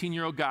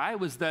 19-year-old guy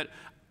was that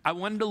I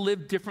wanted to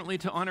live differently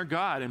to honor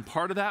God. And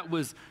part of that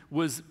was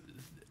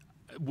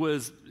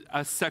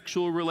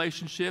sexual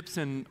relationships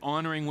and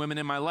honoring women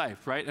in my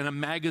life, right? And a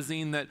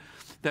magazine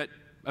that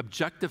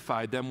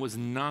objectified them was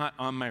not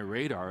on my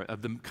radar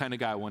of the kind of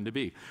guy I wanted to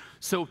be.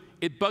 So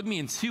it bugged me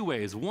in 2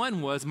 ways.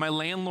 One was my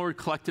landlord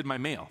collected my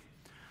mail.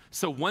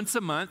 So once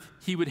a month,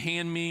 he would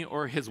hand me,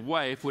 or his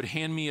wife would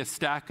hand me a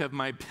stack of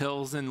my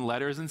pills and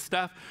letters and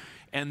stuff,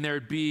 and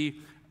there'd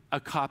be a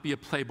copy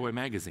of Playboy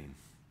magazine.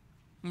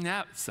 And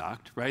that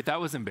sucked, right?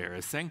 That was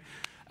embarrassing.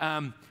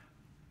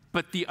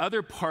 But the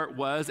other part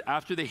was,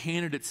 after they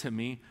handed it to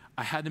me,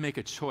 I had to make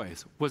a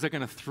choice. Was I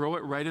going to throw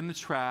it right in the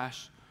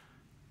trash,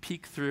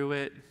 peek through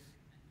it,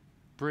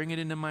 bring it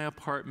into my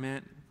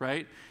apartment,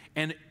 right?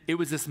 And it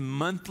was this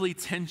monthly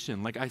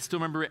tension. Like, I still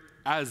remember it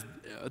as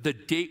the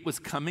date was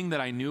coming,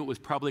 that I knew it was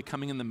probably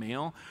coming in the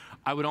mail.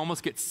 I would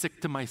almost get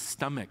sick to my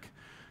stomach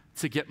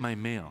to get my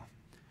mail.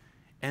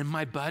 And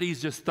my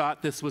buddies just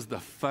thought this was the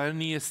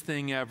funniest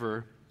thing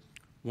ever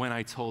when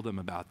I told them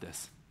about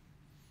this.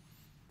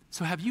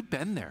 So have you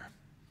been there?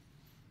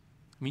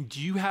 I mean, do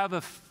you have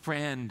a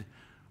friend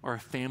or a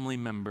family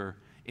member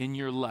in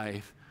your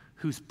life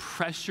who's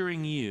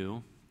pressuring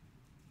you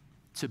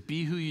to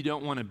be who you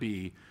don't want to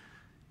be,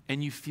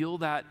 and you feel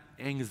that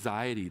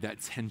anxiety, that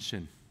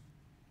tension?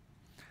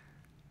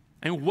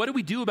 And what do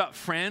we do about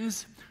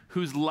friends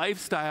whose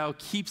lifestyle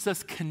keeps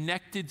us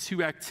connected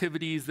to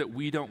activities that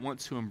we don't want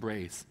to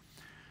embrace?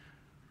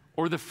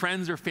 Or the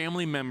friends or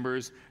family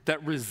members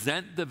that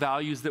resent the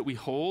values that we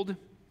hold,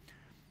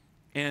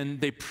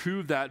 and they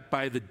prove that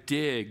by the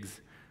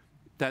digs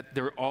that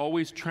they're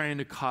always trying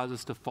to cause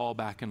us to fall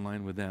back in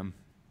line with them.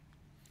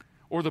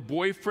 Or the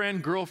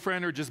boyfriend,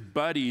 girlfriend, or just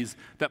buddies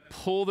that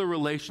pull the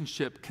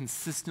relationship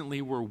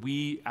consistently where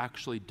we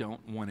actually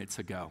don't want it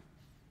to go.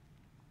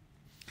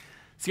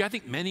 See, I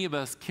think many of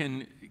us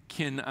can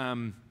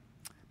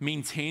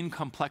maintain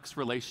complex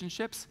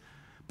relationships,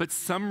 but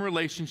some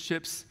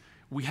relationships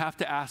we have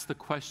to ask the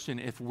question,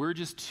 if we're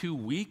just too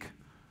weak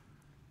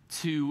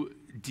to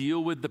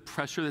deal with the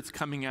pressure that's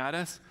coming at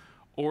us,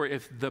 or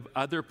if the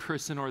other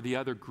person or the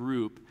other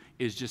group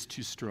is just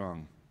too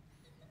strong.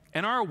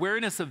 And our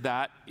awareness of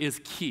that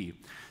is key.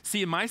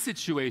 See, in my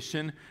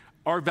situation,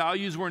 our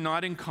values were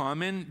not in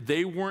common.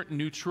 They weren't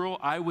neutral.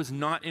 I was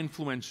not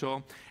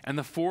influential. And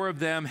the four of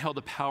them held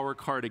a power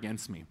card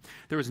against me.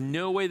 There was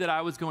no way that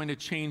I was going to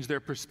change their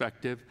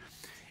perspective.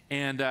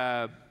 And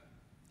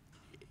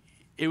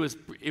it was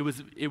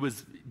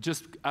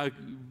just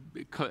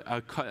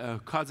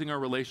causing our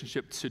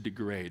relationship to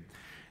degrade.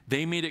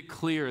 They made it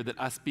clear that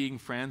us being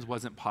friends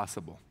wasn't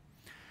possible.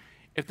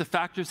 If the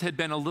factors had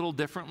been a little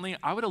differently,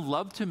 I would have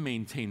loved to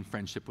maintain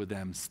friendship with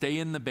them, stay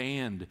in the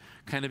band,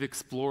 kind of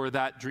explore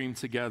that dream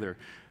together.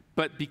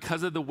 But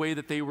because of the way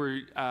that they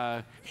were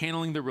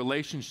handling the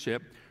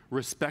relationship,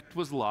 respect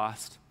was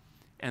lost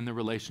and the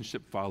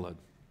relationship followed.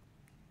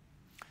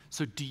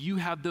 So do you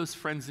have those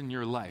friends in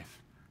your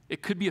life?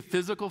 It could be a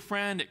physical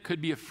friend, it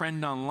could be a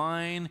friend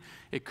online,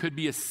 it could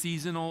be a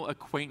seasonal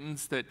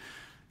acquaintance that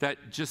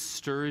just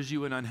stirs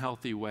you in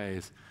unhealthy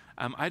ways.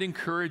 I'd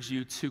encourage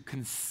you to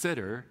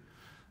consider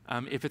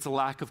if it's a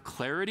lack of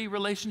clarity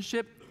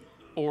relationship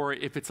or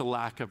if it's a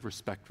lack of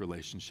respect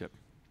relationship.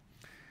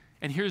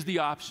 And here's the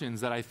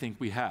options that I think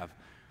we have.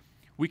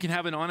 We can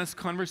have an honest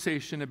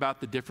conversation about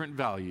the different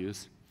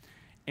values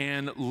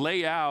and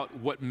lay out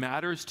what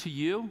matters to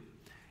you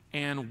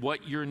and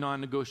what your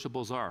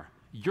non-negotiables are.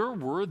 You're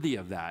worthy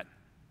of that,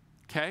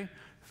 okay?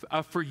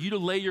 For you to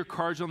lay your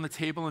cards on the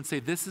table and say,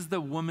 this is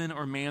the woman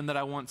or man that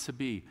I want to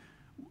be.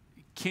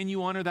 Can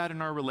you honor that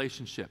in our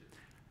relationship?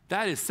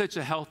 That is such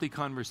a healthy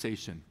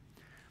conversation.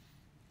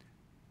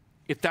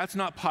 If that's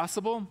not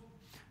possible,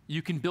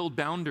 you can build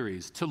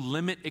boundaries to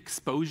limit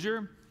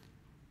exposure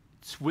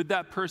with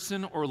that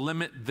person or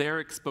limit their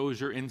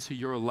exposure into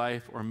your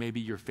life or maybe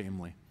your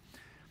family.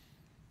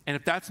 And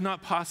if that's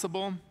not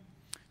possible,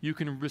 you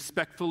can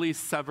respectfully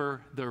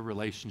sever the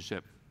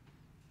relationship.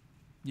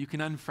 You can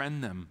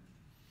unfriend them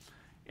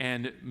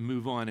and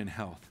move on in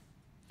health.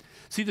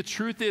 See, the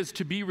truth is,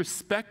 to be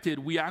respected,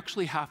 we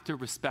actually have to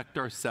respect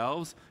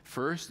ourselves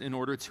first in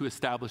order to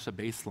establish a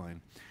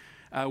baseline.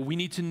 We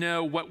need to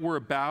know what we're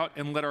about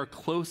and let our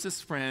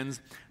closest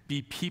friends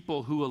be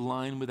people who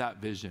align with that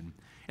vision.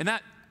 And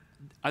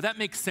that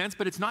makes sense,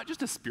 but it's not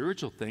just a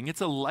spiritual thing,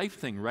 it's a life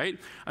thing, right?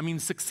 I mean,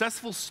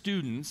 successful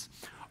students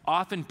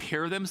often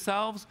pair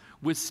themselves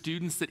with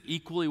students that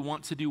equally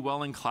want to do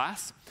well in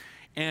class,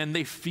 and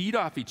they feed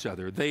off each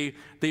other. They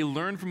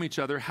learn from each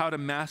other how to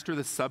master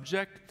the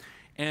subject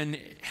and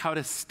how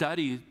to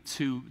study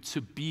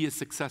to be as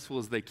successful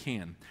as they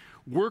can.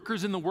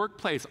 Workers in the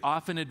workplace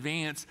often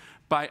advance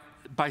by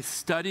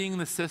studying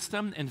the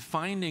system and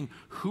finding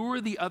who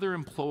are the other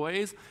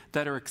employees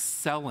that are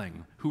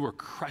excelling, who are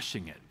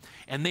crushing it.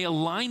 And they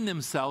align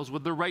themselves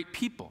with the right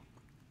people.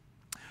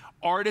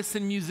 Artists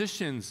and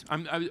musicians,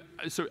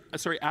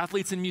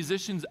 athletes and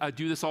musicians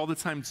do this all the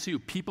time too.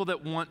 People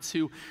that want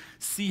to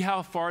see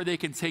how far they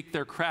can take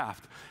their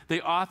craft. They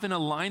often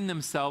align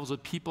themselves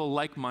with people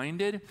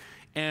like-minded,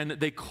 and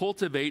they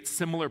cultivate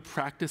similar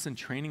practice and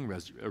training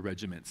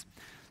regimens.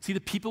 See, the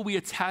people we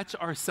attach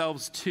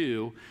ourselves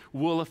to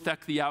will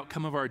affect the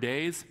outcome of our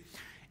days,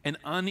 and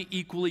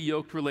unequally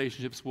yoked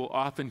relationships will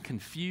often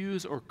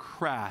confuse or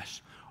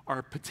crash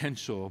our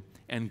potential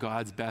and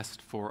God's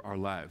best for our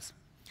lives.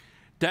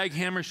 Dag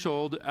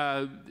Hammarskjöld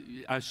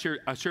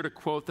shared a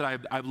quote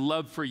that I've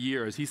loved for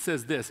years. He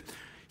says this: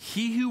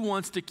 "He who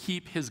wants to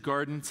keep his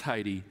garden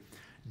tidy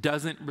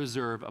doesn't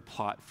reserve a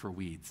plot for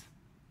weeds."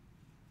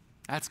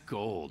 That's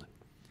gold.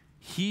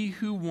 He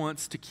who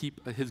wants to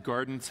keep his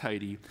garden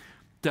tidy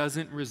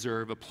doesn't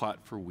reserve a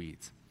plot for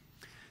weeds.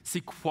 See,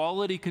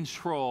 quality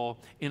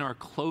control in our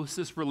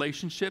closest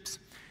relationships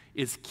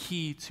is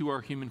key to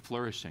our human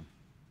flourishing.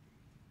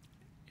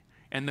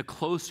 And the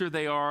closer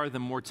they are, the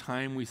more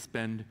time we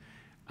spend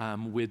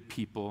with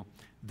people,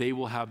 they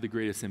will have the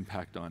greatest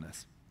impact on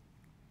us.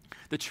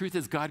 The truth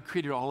is, God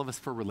created all of us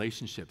for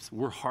relationships.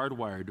 We're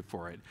hardwired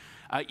for it.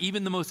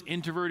 Even the most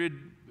introverted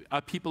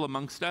people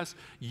amongst us,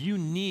 you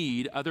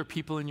need other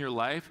people in your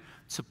life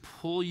to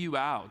pull you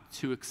out,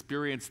 to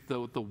experience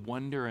the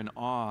wonder and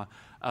awe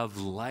of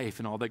life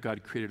and all that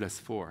God created us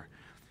for.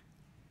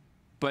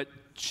 But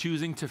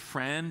choosing to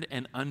friend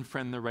and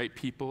unfriend the right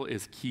people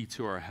is key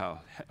to our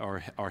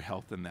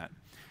health in that.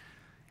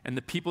 And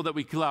the people that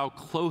we allow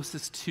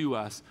closest to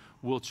us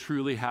will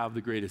truly have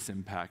the greatest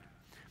impact.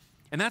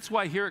 And that's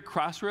why here at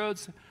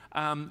Crossroads,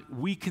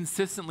 we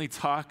consistently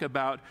talk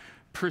about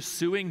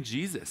pursuing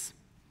Jesus,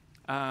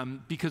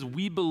 because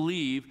we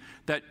believe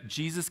that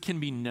Jesus can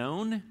be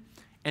known,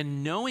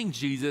 and knowing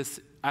Jesus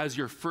as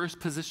your first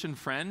position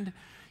friend,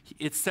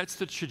 it sets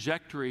the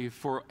trajectory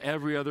for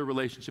every other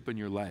relationship in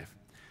your life.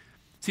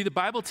 See, the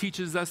Bible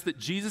teaches us that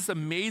Jesus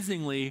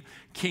amazingly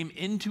came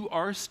into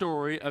our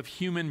story of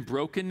human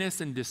brokenness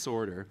and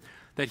disorder,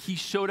 that he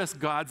showed us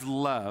God's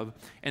love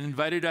and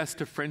invited us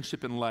to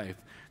friendship and life.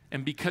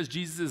 And because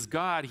Jesus is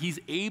God, he's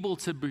able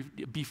to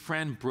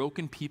befriend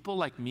broken people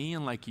like me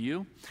and like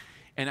you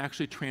and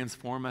actually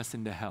transform us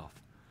into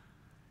health.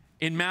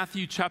 In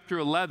Matthew chapter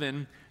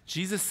 11,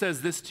 Jesus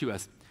says this to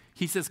us.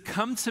 He says,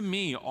 "Come to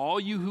me, all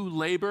you who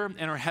labor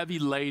and are heavy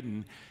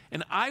laden,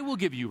 and I will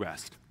give you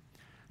rest.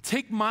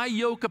 Take my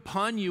yoke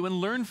upon you and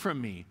learn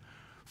from me,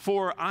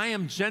 for I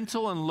am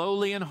gentle and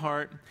lowly in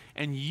heart,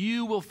 and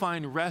you will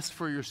find rest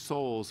for your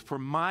souls. For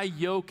my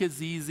yoke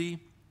is easy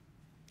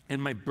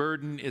and my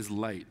burden is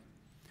light."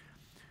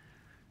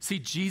 See,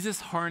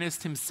 Jesus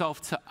harnessed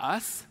himself to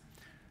us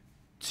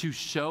to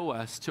show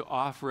us, to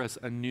offer us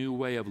a new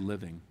way of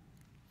living.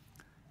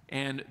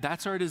 And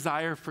that's our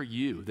desire for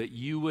you, that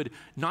you would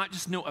not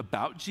just know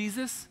about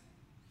Jesus,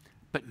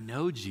 but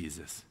know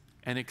Jesus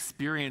and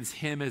experience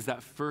him as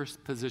that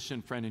first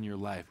position friend in your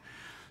life.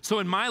 So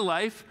in my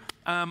life,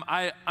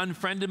 I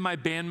unfriended my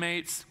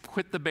bandmates,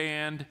 quit the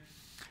band,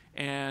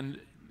 and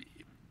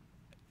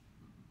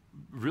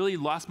really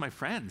lost my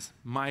friends,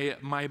 my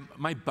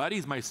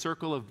buddies, my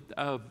circle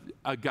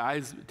of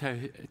guys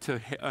to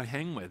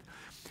hang with.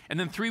 And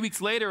then 3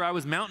 weeks later, I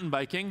was mountain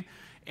biking,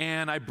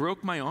 and I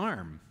broke my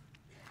arm.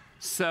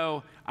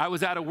 So I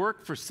was out of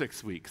work for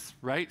 6 weeks,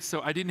 right?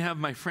 So I didn't have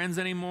my friends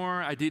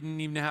anymore. I didn't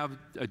even have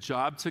a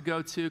job to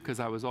go to because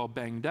I was all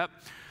banged up.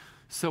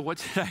 So what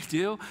did I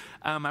do?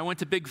 I went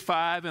to Big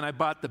Five, and I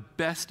bought the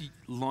best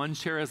lawn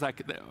chairs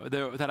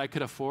that I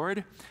could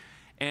afford.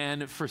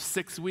 And for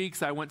 6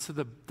 weeks, I went to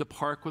the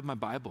park with my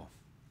Bible.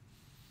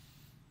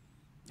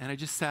 And I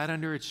just sat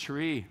under a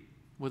tree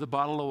with a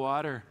bottle of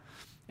water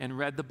and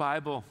read the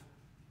Bible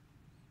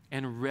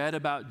and read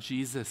about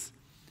Jesus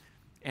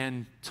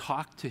and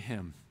talked to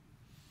him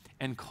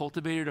and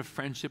cultivated a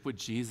friendship with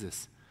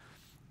Jesus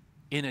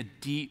in a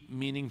deep,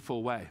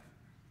 meaningful way.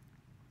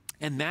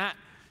 And that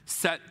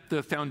set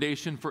the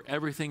foundation for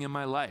everything in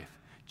my life.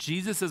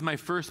 Jesus, as my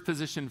first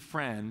position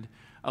friend,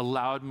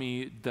 allowed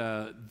me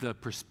the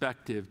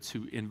perspective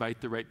to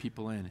invite the right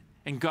people in.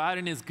 And God,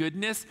 in his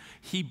goodness,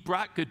 he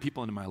brought good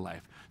people into my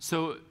life.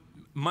 So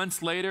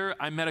months later,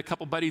 I met a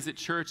couple buddies at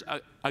church,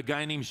 a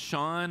guy named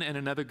Sean and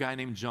another guy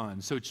named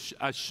John. So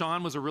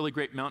Sean was a really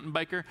great mountain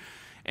biker,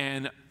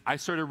 and I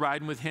started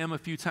riding with him a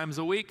few times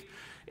a week.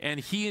 And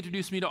he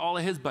introduced me to all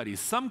of his buddies.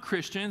 Some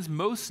Christians,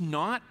 most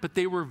not, but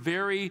they were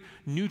very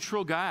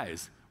neutral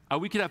guys.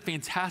 We could have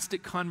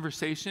fantastic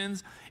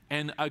conversations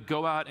and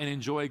go out and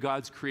enjoy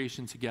God's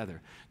creation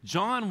together.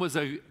 John was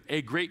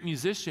a great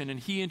musician, and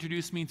he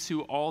introduced me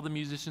to all the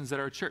musicians at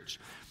our church.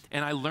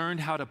 And I learned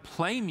how to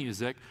play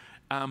music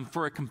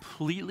for a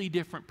completely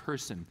different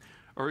person,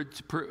 or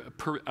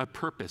a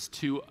purpose,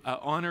 to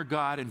honor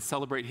God and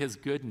celebrate his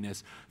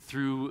goodness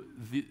through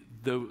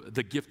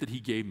the gift that he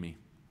gave me.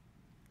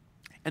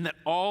 And that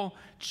all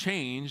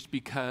changed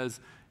because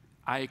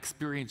I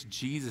experienced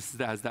Jesus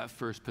as that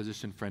first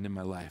position friend in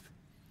my life.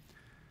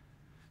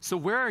 So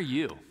where are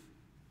you?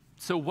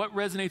 So what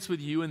resonates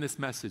with you in this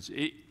message?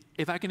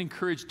 If I can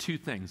encourage two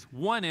things.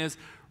 One is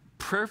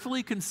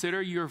prayerfully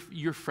consider your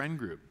friend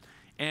group.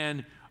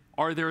 And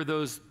are there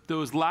those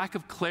lack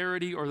of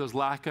clarity or those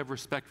lack of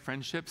respect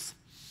friendships?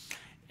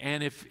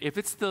 And if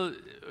it's the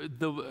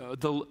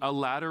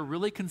latter,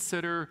 really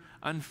consider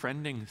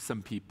unfriending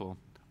some people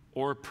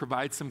or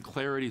provide some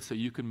clarity so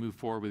you can move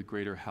forward with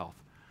greater health.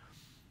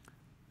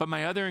 But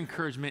my other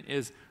encouragement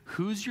is,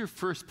 who's your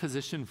first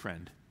position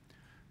friend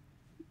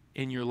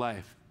in your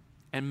life?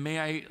 And may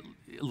I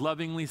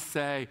lovingly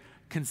say,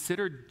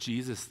 consider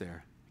Jesus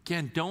there.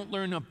 Again, don't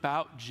learn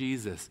about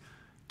Jesus.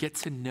 Get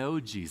to know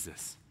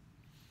Jesus.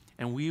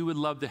 And we would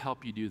love to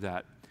help you do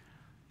that.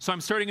 So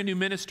I'm starting a new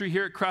ministry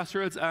here at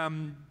Crossroads,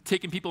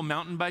 taking people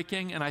mountain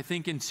biking, and I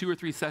think in 2 or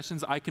 3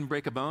 sessions I can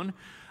break a bone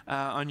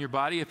on your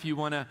body if you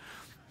want to.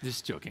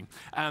 Just joking.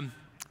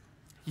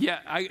 Yeah,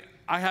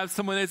 I have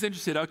someone that's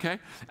interested, okay.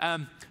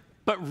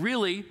 But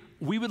really,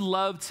 we would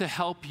love to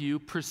help you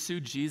pursue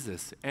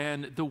Jesus.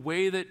 And the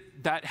way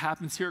that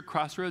happens here at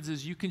Crossroads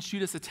is you can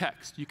shoot us a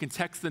text. You can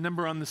text the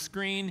number on the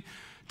screen,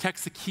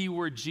 text the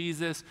keyword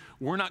Jesus.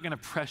 We're not going to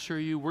pressure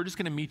you. We're just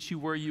going to meet you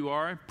where you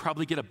are,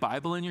 probably get a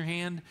Bible in your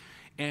hand,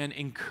 and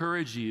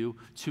encourage you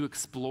to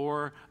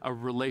explore a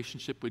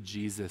relationship with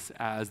Jesus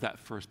as that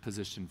first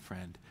position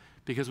friend.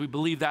 Because we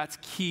believe that's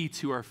key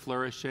to our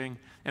flourishing.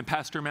 And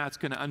Pastor Matt's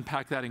going to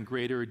unpack that in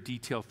greater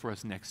detail for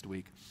us next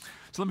week.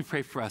 So let me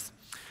pray for us.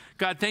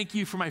 God, thank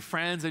you for my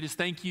friends. I just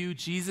thank you,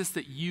 Jesus,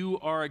 that you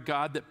are a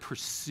God that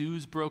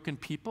pursues broken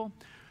people.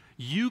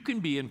 You can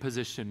be in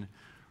position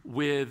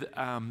with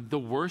the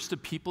worst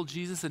of people,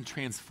 Jesus, and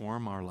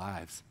transform our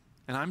lives.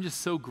 And I'm just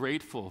so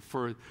grateful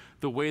for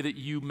the way that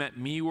you met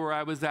me where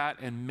I was at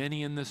and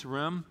many in this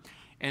room,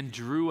 and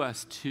drew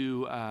us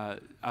to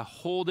a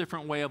whole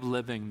different way of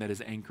living that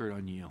is anchored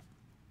on you.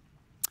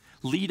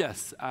 Lead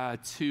us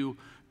to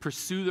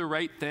pursue the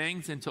right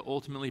things and to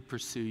ultimately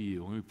pursue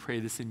you. And we pray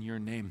this in your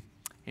name.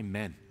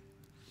 Amen.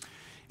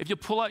 If you'll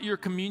pull out your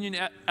communion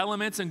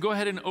elements and go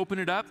ahead and open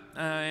it up,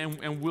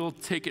 and we'll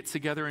take it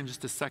together in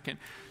just a second.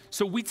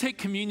 So we take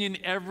communion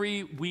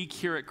every week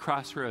here at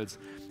Crossroads.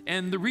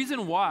 And the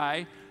reason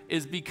why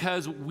is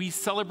because we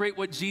celebrate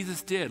what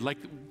Jesus did. Like,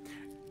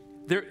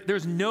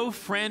 there's no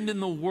friend in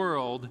the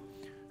world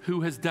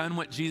who has done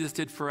what Jesus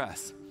did for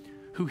us,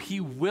 who he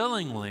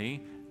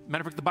willingly,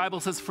 matter of fact, the Bible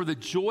says, for the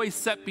joy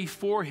set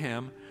before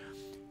him,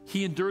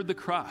 he endured the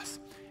cross.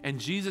 And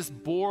Jesus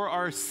bore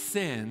our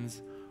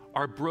sins,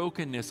 our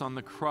brokenness on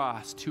the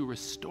cross to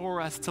restore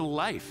us to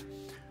life.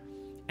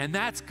 And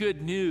that's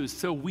good news.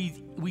 So we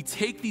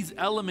take these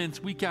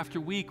elements week after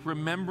week,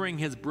 remembering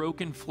his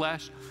broken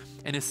flesh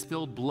and his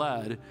spilled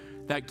blood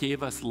that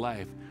gave us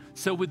life.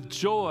 So with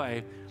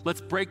joy,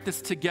 let's break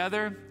this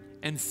together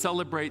and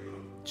celebrate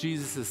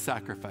Jesus'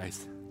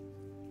 sacrifice.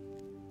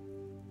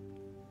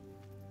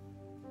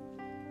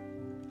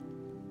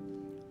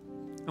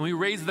 And we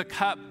raise the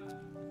cup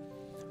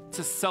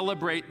to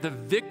celebrate the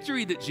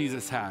victory that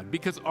Jesus had,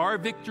 because our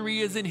victory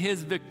is in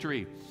his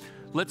victory.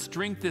 Let's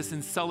drink this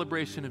in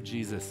celebration of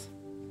Jesus.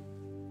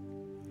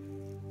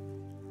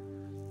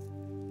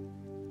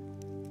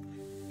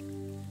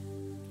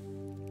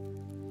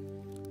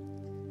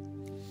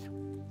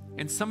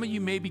 And some of you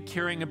may be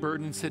carrying a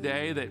burden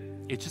today that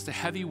it's just a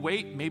heavy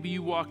weight. Maybe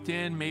you walked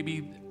in,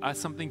 maybe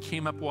something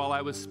came up while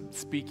I was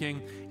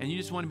speaking, and you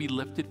just want to be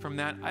lifted from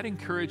that. I'd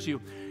encourage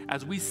you,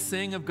 as we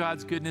sing of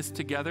God's goodness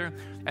together,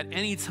 at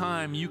any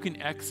time you can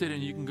exit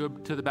and you can go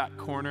to the back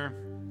corner,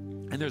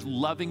 and there's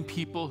loving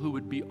people who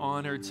would be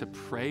honored to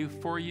pray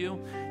for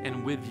you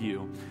and with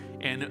you,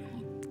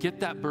 and get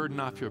that burden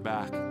off your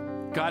back.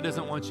 God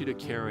doesn't want you to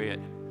carry it.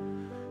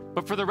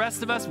 But for the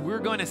rest of us, we're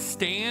going to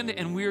stand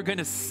and we're going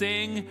to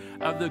sing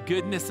of the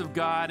goodness of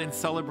God and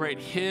celebrate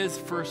his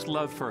first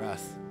love for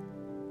us.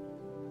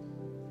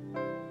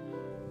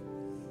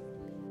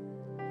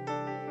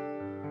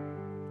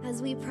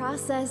 As we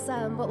process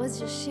what was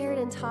just shared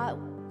and taught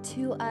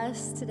to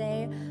us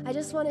today, I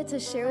just wanted to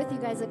share with you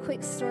guys a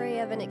quick story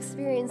of an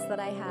experience that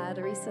I had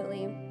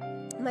recently.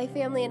 My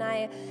family and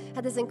I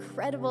had this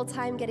incredible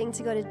time getting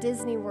to go to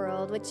Disney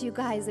World, which, you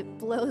guys, it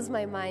blows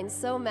my mind.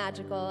 So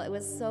magical. It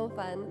was so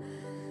fun.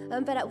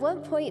 But at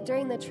one point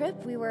during the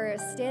trip, we were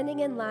standing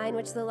in line,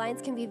 which the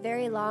lines can be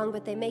very long,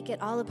 but they make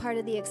it all a part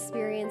of the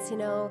experience, you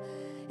know.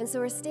 And so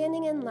we're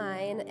standing in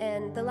line,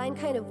 and the line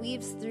kind of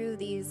weaves through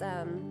these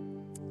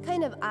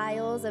kind of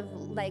aisles of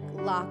like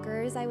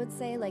lockers, I would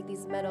say, like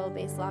these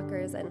metal-based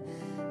lockers. And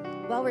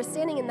while we're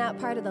standing in that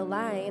part of the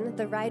line,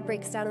 the ride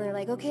breaks down and they're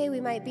like, okay, we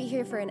might be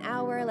here for an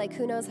hour. Like,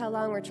 who knows how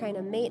long we're trying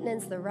to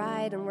maintenance the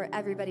ride. And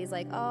everybody's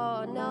like,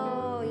 oh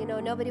no,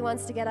 nobody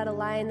wants to get out of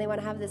line. They want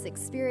to have this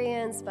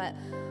experience, but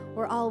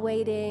we're all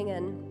waiting.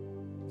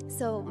 And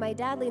so my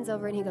dad leans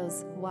over and he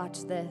goes,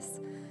 watch this.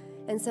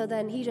 And so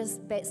then he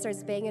just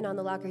starts banging on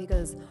the locker. He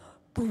goes,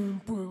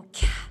 boom, boom,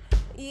 cat.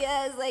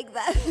 Yes, like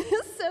that.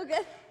 So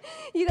good.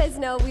 You guys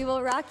know We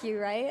Will Rock You,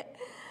 right?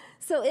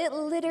 So it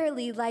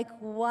literally, like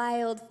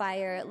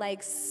wildfire,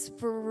 like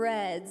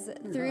spreads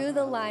through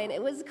the line.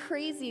 It was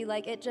crazy.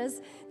 Like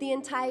the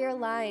entire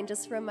line,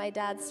 just from my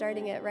dad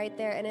starting it right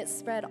there, and it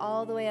spread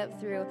all the way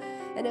up through.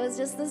 And it was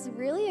just this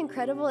really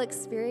incredible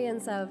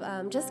experience of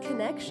just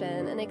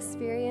connection and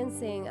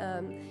experiencing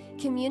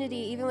community,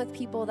 even with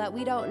people that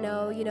we don't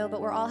know, but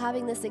we're all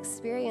having this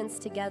experience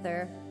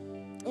together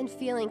and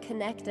feeling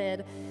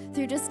connected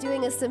through just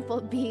doing a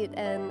simple beat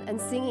and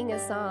singing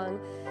a song.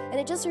 And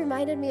it just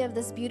reminded me of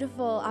this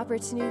beautiful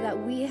opportunity that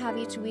we have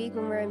each week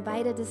when we're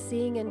invited to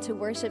sing and to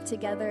worship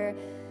together,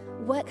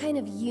 what kind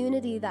of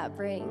unity that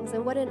brings,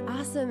 and what an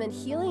awesome and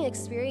healing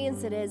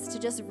experience it is to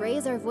just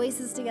raise our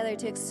voices together,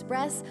 to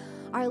express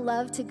our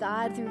love to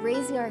God through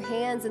raising our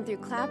hands and through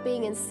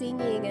clapping and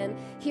singing and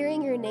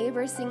hearing your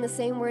neighbor sing the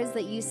same words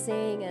that you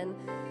sing. And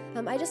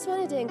I just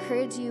wanted to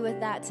encourage you with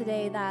that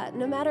today, that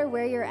no matter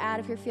where you're at,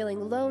 if you're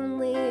feeling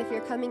lonely, if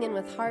you're coming in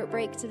with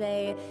heartbreak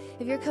today,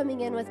 if you're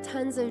coming in with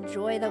tons of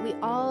joy, that we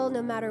all,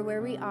 no matter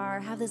where we are,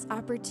 have this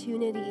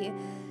opportunity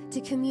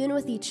to commune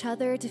with each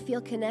other, to feel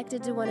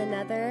connected to one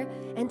another,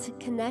 and to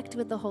connect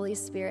with the Holy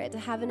Spirit, to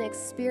have an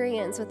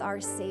experience with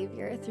our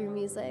Savior through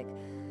music.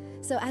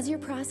 So as you're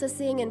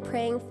processing and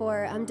praying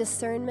for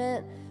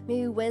discernment,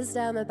 maybe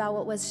wisdom about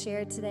what was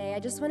shared today, I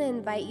just want to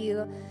invite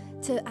you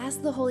to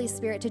ask the Holy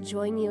Spirit to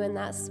join you in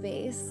that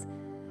space,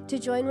 to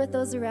join with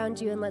those around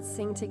you, and let's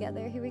sing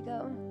together. Here we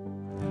go.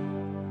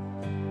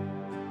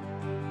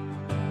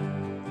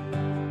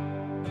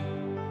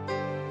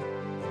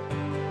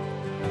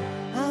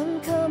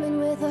 I'm coming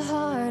with a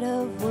heart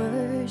of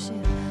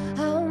worship.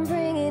 I'm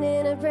bringing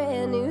in a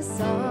brand new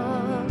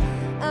song.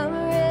 I'm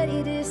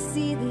ready to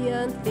see the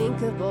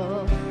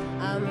unthinkable.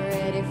 I'm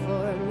ready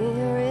for a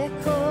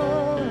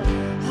miracle.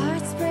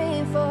 Hearts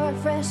praying for a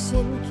fresh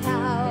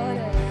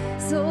encounter.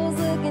 Souls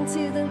looking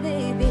to the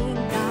living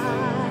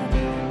God.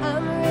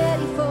 I'm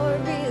ready for a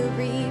real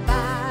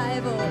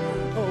revival.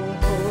 Oh,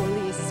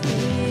 Holy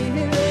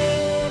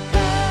Spirit,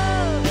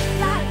 come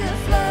like a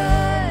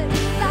flood,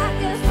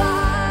 like a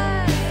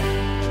fire.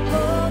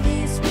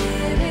 Holy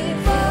Spirit,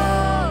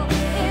 fall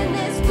in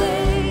this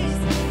place.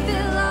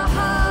 Fill our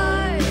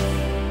hearts.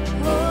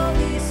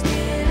 Holy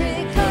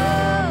Spirit,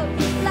 come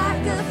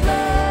like a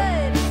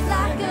flood,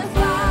 like a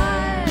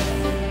fire.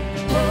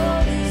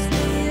 Holy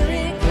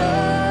Spirit,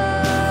 come.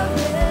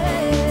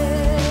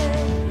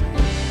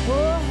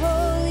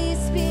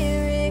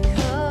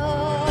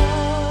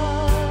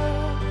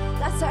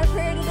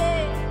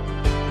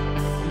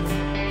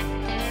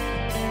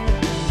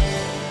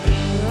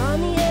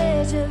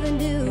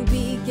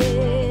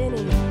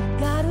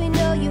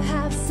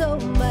 So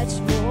much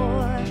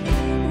more.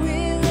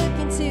 We're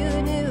looking to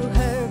a new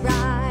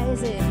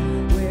horizon.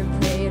 We're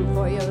praying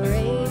for your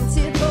rain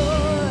to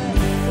pour.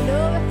 An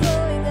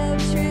overflowing of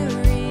true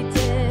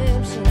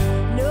redemption.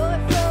 An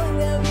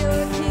overflowing of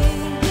your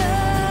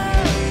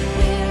kingdom.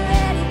 We're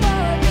ready for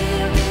a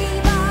real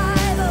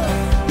revival.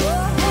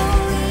 Oh,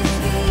 Holy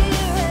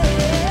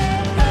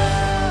Spirit,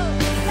 come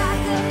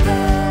like a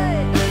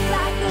flood,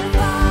 like a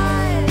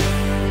fire.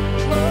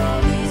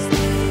 Holy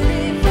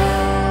Spirit,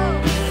 fall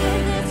in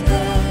this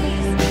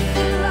place.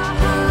 Fill our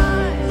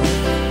hearts.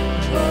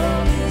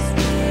 Holy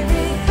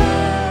Spirit,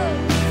 come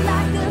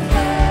like a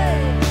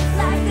flood,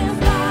 like a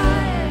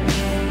fire.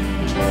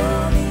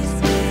 Holy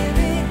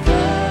Spirit,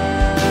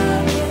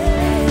 come.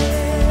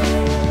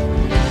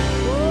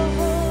 Oh,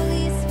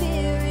 Holy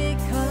Spirit,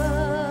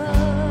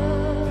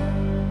 come.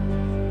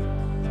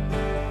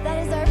 That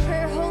is our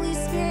prayer. Holy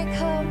Spirit,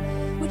 come.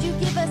 Would you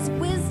give us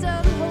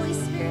wisdom, Holy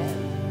Spirit,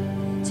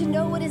 to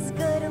know what is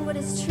good and what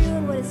is true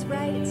and what is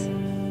right?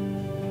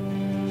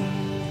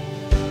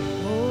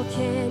 Oh,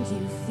 can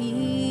you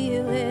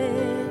feel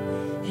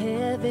it?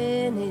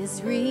 Heaven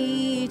is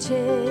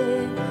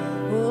reaching.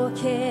 Oh,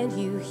 can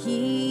you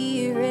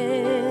hear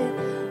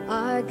it?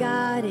 Our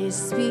God is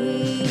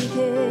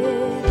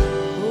speaking.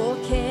 Oh,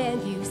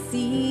 can you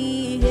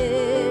see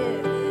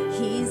it?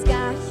 He's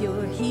got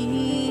your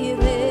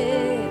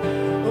healing.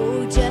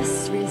 Oh,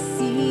 just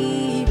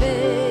receive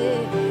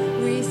it.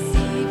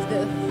 Receive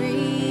the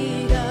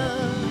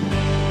freedom.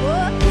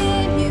 Oh,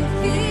 can you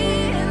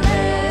feel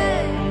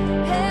it?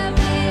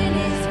 Heaven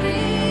is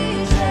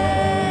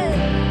reaching.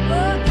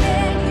 Oh,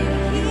 can you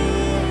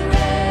hear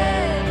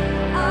it?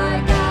 Our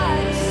God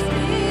is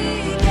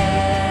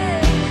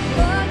speaking.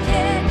 Oh,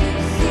 can you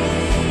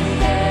see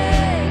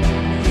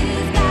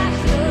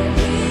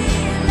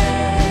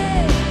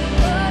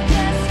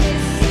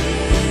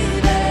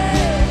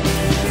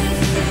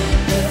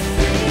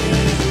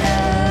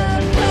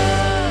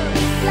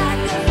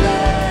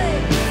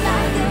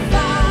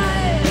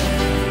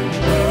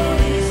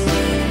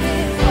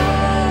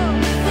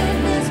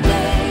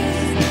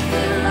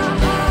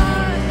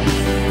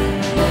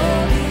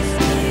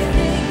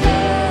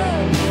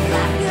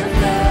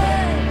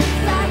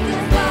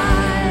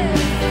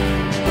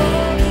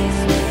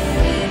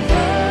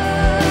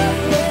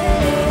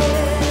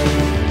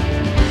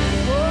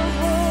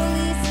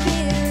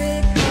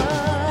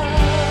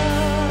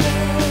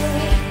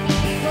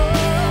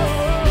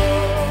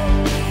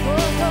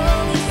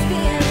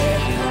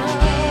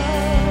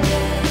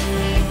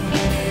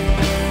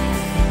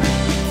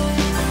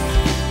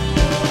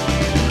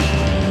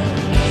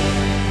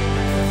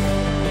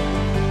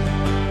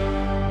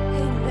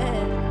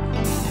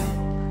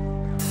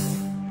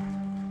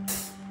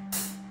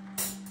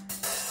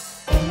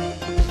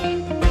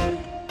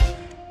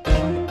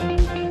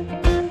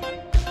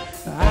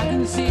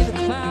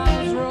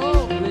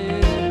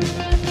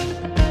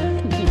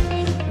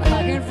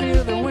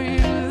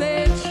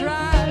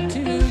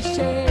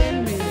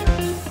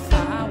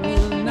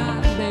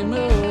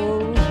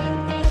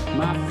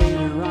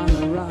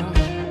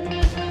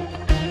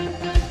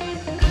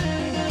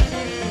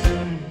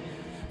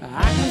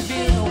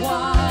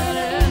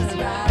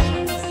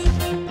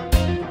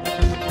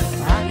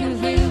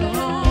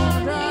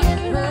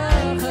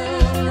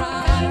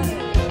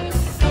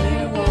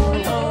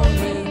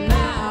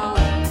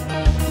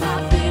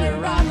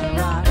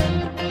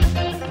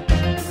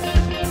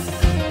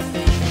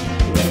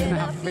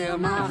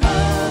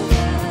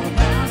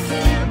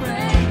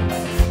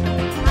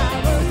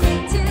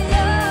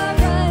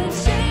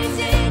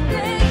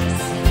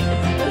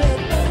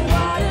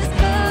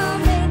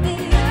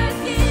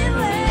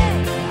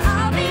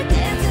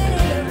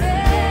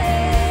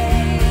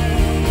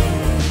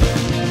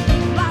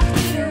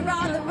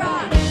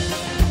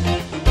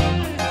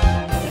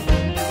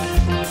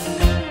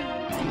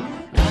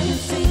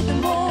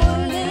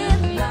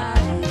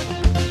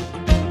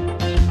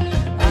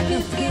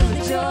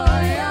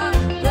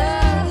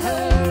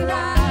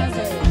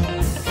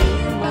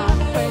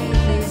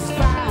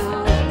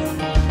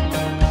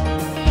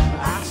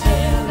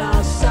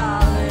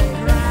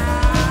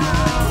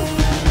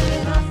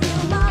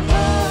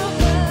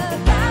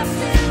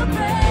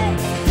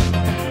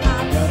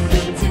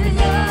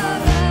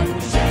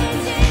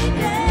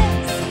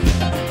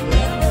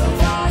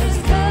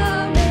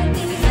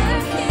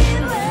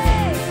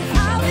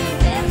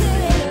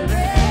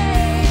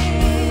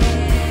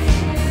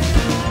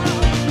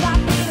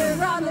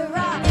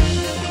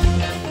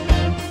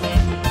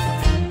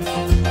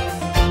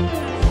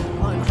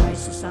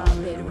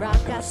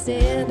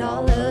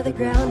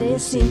ground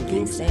is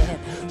sinking sand.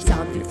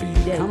 Stomp your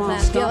feet and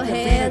clap your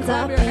hands.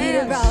 Our feet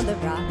are on the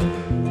rock.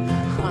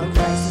 On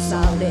Christ the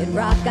solid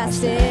rock I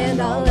stand.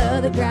 All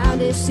of the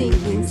ground is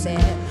sinking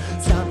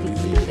sand. Stomp your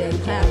feet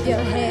and clap your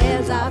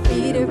hands. Our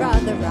feet are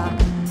on the rock.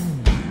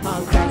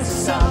 On Christ the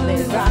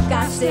solid rock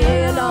I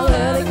stand. All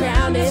of the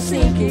ground is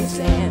sinking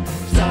sand.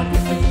 Stomp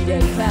your feet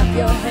and clap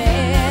your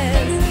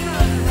hands.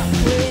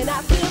 When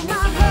I feel my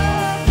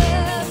heart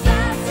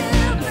about to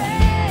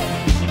break,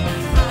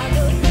 I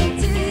look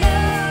into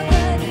your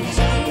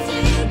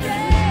unchanging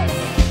grace.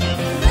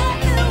 Let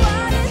the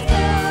waters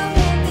come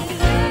and the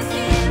earth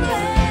give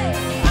way.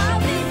 I'll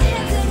be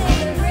dancing in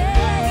the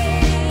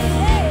rain.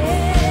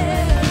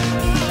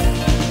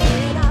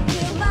 When I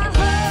feel my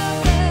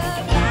heart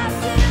about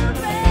to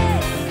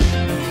break,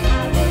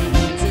 I look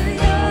into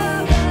your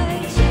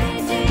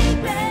unchanging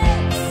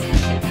grace.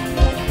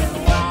 Let the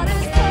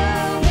waters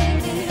come and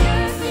the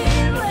earth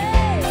give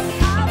way.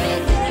 I'll be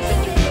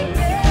dancing in the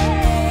rain.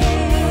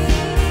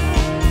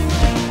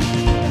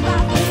 My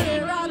feet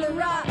are on the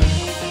rock.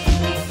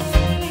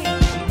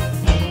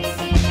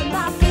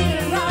 My feet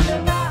are on the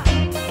rock.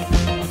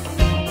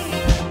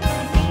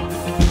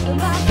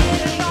 My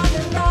feet are on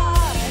the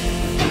rock.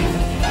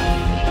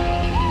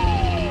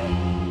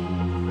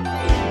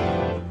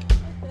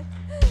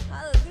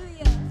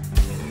 Hallelujah.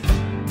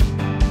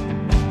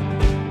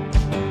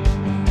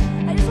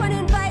 I just want to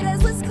invite us.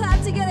 Let's clap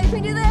together. Can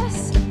we do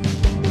this?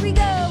 Here we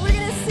go. We're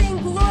going to sing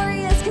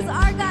Glorious because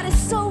our God is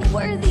so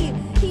worthy.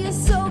 He is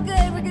so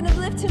good. We're going to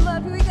lift him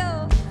up. Here we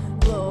go.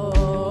 Glorious.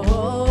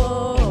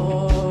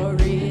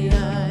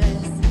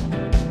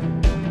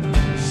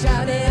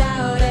 Shout it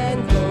out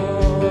and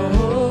glorious.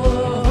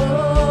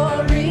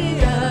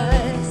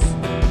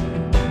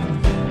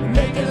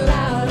 Make it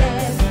loud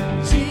and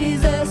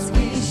Jesus,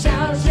 we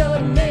shout your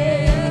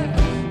name.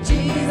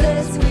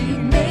 Jesus, we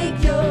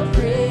make your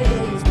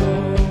praise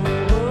glorious.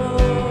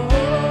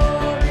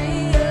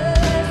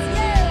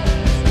 Yes,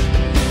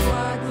 you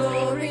are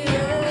glorious.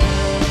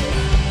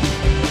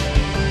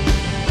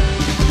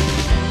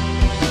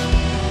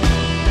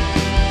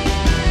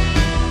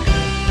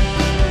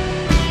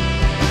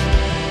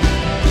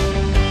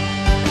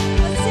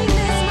 Let's sing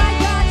this. My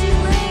God, you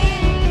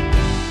reign.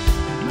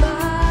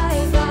 My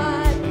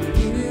God,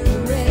 you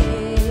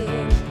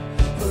reign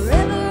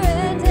forever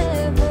and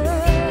ever.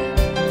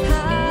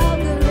 How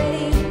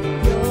great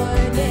your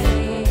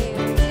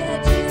name, yeah,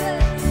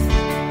 Jesus.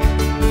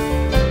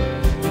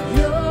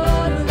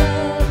 Your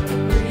love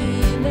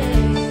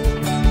remains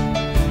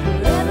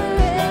forever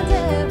and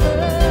ever.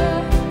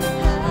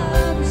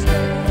 How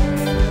great,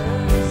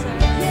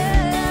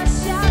 yeah,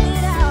 shout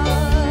it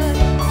out,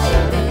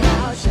 shout it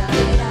out, shout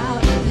it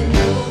out. You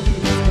know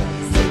He's good.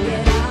 Sing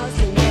it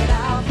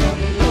out, for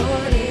the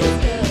Lord is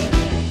good.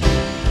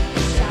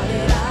 Shout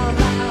it out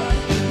loud,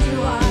 you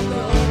are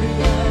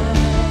glorious.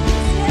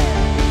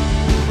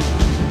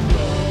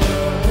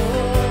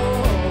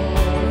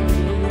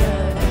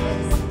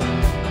 Glorious.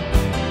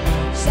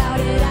 Shout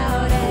it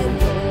out and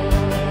glorious.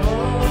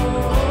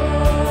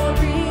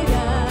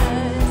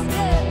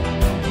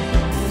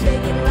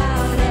 Make it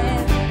loud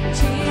and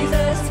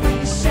Jesus, we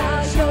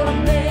shout your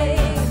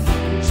name.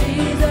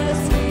 Jesus,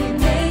 we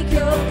make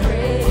your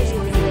praise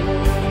glorious.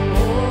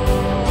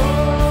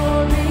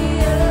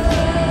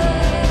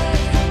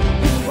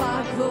 You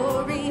are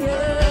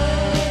glorious.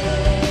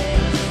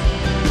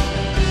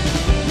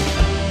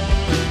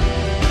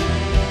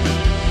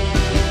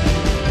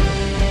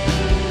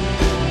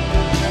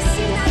 Let's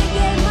sing that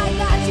again. My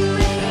God, you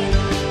reign.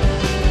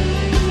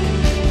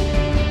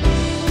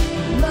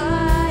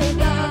 My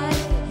God,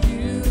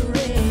 you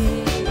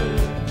reign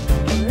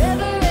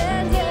forever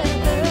and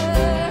ever.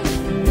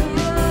 You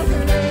are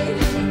great,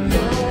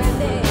 your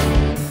name.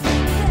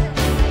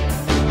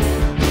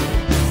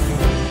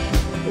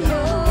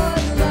 Your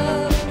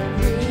love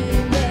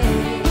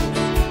remains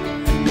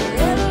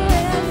forever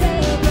and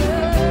ever.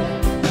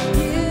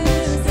 You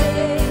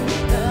stay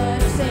the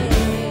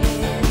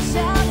same.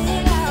 Shout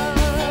it out,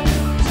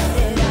 shout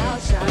it out,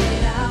 shout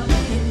it out.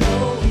 You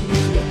know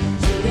He's good.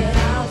 Sing it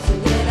out,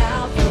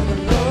 for the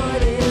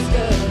Lord is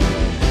good.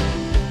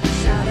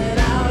 Shout it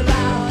out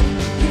loud,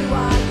 you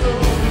are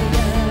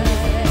glorious.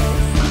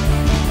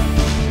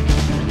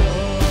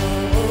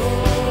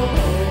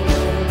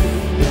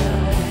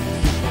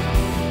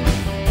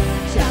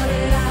 Shout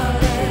it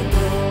out and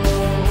glorious.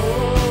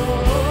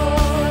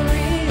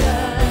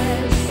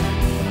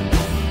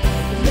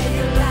 Make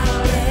it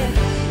loud and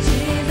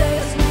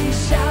Jesus, we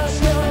shout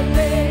your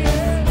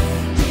name.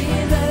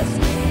 Jesus,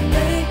 we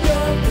make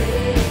your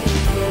praise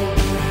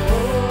glorious.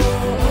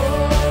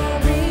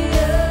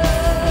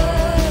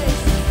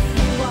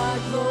 You are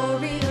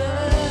glorious.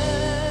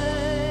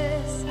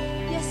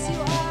 Yes, you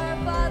are,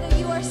 Father.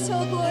 You are so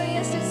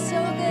glorious and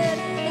so good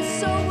and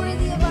so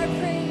worthy of our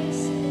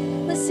praise.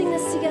 Let's sing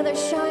this together.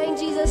 Shine,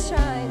 Jesus,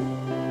 shine.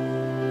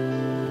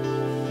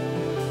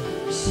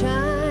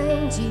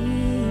 Shine,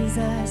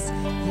 Jesus,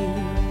 you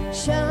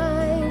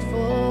shine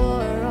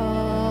for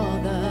all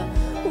the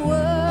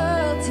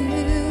world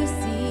to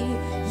see.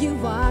 You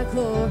are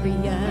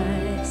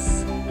glorious.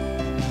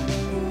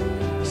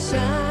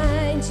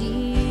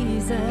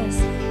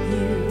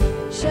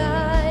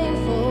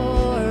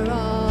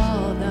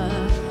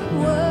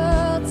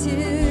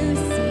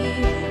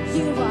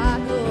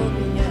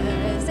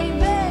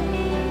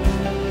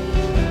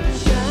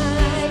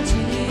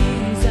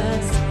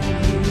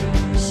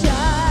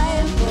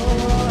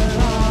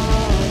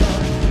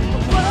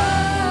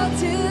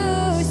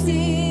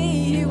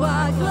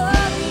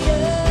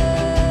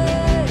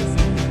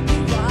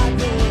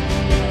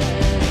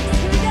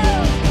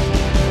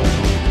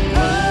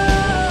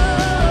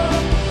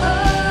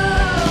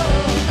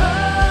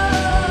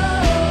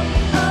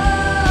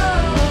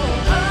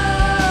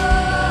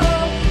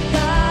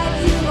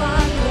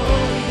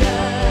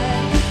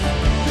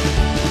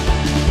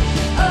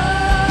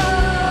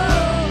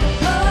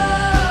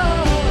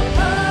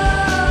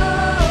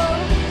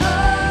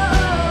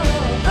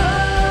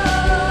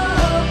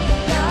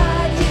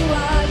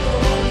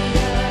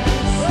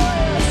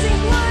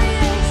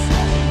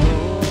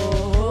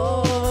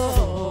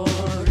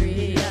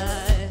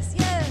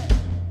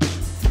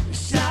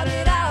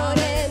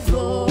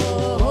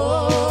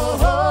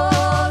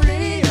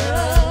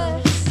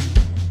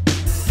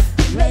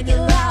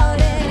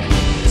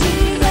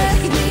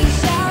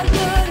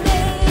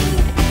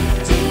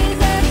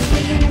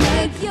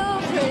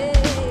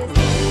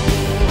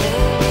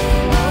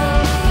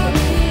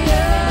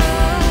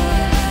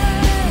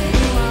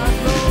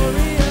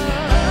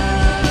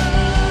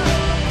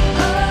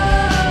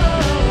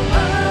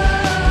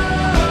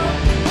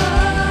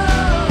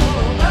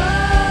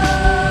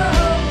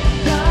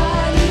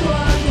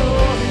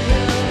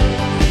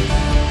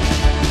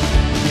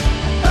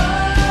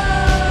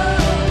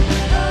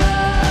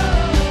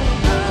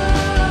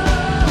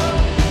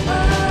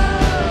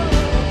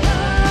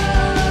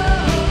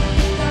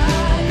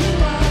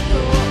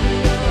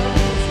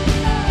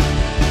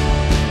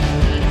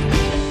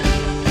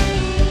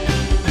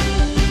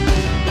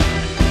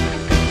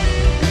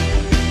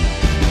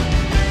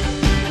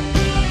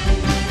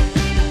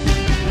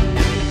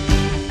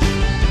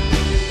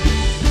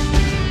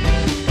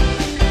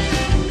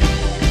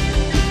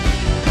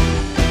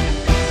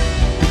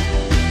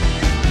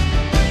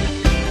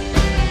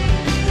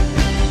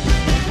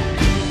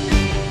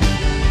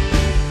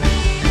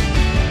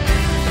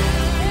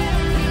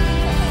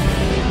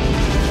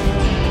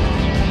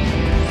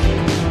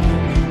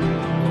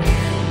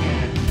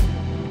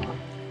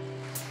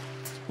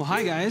 Well,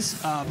 hi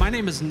guys. My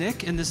name is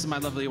Nick, and this is my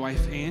lovely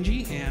wife,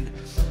 Angie, and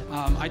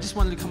I just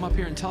wanted to come up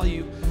here and tell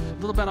you a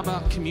little bit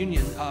about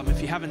communion.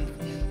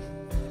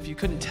 If you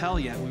couldn't tell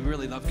yet, we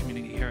really love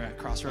community here at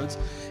Crossroads.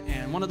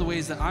 And one of the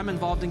ways that I'm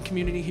involved in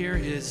community here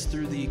is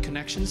through the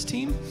Connections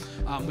team.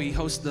 We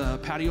host the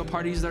patio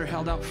parties that are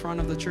held out front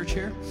of the church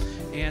here.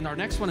 And our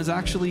next one is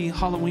actually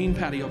Halloween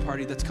patio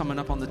party that's coming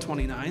up on the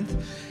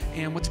 29th.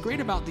 And what's great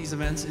about these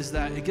events is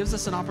that it gives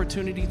us an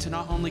opportunity to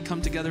not only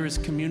come together as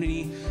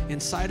community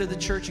inside of the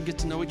church and get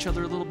to know each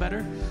other a little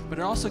better, but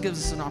it also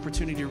gives us an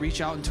opportunity to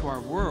reach out into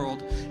our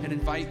world and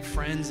invite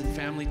friends and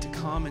family to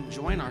come and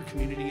join our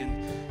community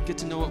and get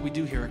to know what we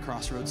do here at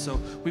Crossroads. So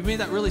we've made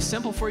that really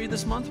simple for you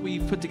this month. We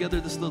put together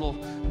this little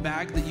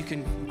bag that you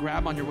can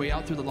grab on your way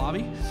out through the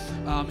lobby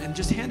and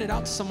just hand it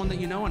out to someone that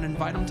you know and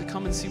invite them to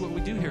come and see what we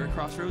do here at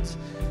Crossroads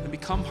and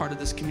become part of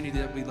this community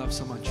that we love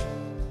so much.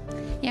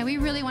 Yeah, we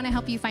really want to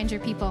help you find your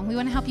people. We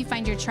want to help you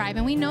find your tribe.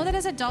 And we know that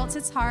as adults,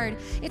 it's hard.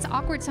 It's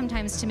awkward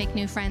sometimes to make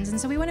new friends.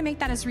 And so we want to make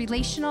that as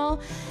relational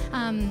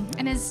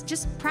and as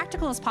just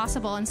practical as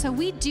possible. And so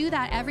we do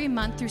that every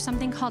month through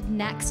something called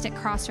Next at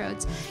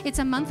Crossroads. It's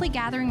a monthly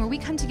gathering where we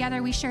come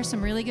together, we share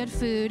some really good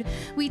food,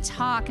 we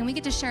talk, and we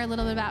get to share a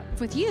little bit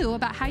with you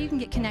about how you can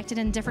get connected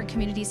in different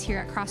communities here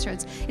at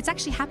Crossroads. It's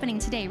actually happening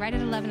today, right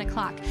at 11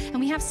 o'clock. And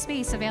we have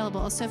space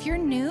available. So if you're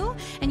new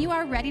and you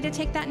are ready to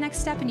take that next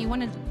step and you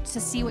wanted to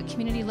see what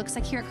community looks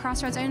like here at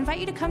Crossroads, I invite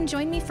you to come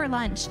join me for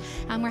lunch.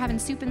 We're having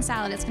soup and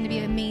salad. It's going to be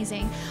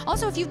amazing.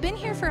 Also, if you've been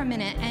here for a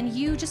minute and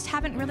you just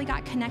haven't really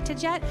got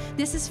connected yet,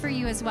 this is for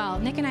you as well.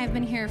 Nick and I have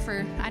been here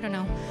for, I don't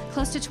know,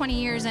 close to 20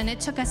 years, and it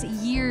took us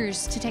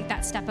years to take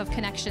that step of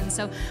connection.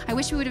 So I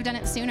wish we would have done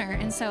it sooner.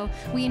 And so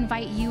we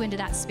invite you into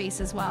that space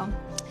as well.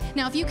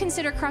 Now, if you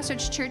consider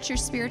Crossroads Church your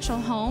spiritual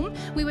home,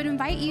 we would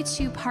invite you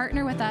to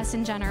partner with us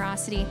in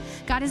generosity.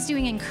 God is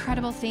doing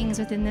incredible things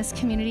within this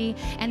community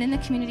and in the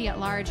community at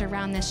large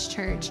around this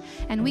church.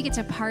 And we get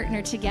to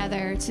partner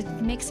together to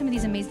make some of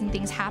these amazing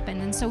things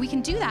happen. And so we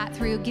can do that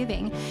through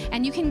giving.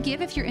 And you can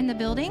give if you're in the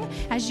building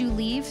as you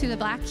leave through the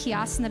black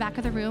kiosks in the back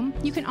of the room.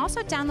 You can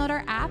also download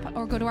our app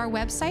or go to our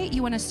website.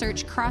 You want to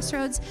search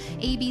Crossroads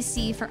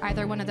ABC for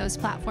either one of those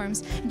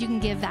platforms, and you can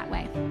give that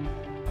way.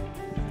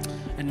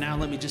 And now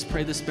let me just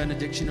pray this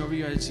benediction over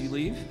you as you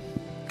leave.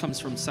 It comes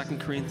from 2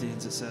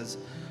 Corinthians. It says,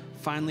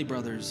 "Finally,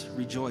 brothers,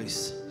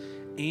 rejoice.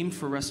 Aim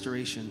for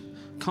restoration.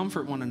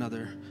 Comfort one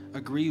another.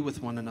 Agree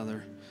with one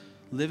another.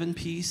 Live in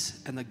peace,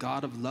 and the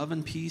God of love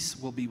and peace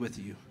will be with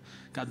you."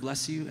 God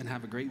bless you, and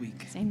have a great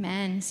week.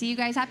 Amen. See you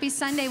guys. Happy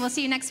Sunday. We'll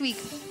see you next week.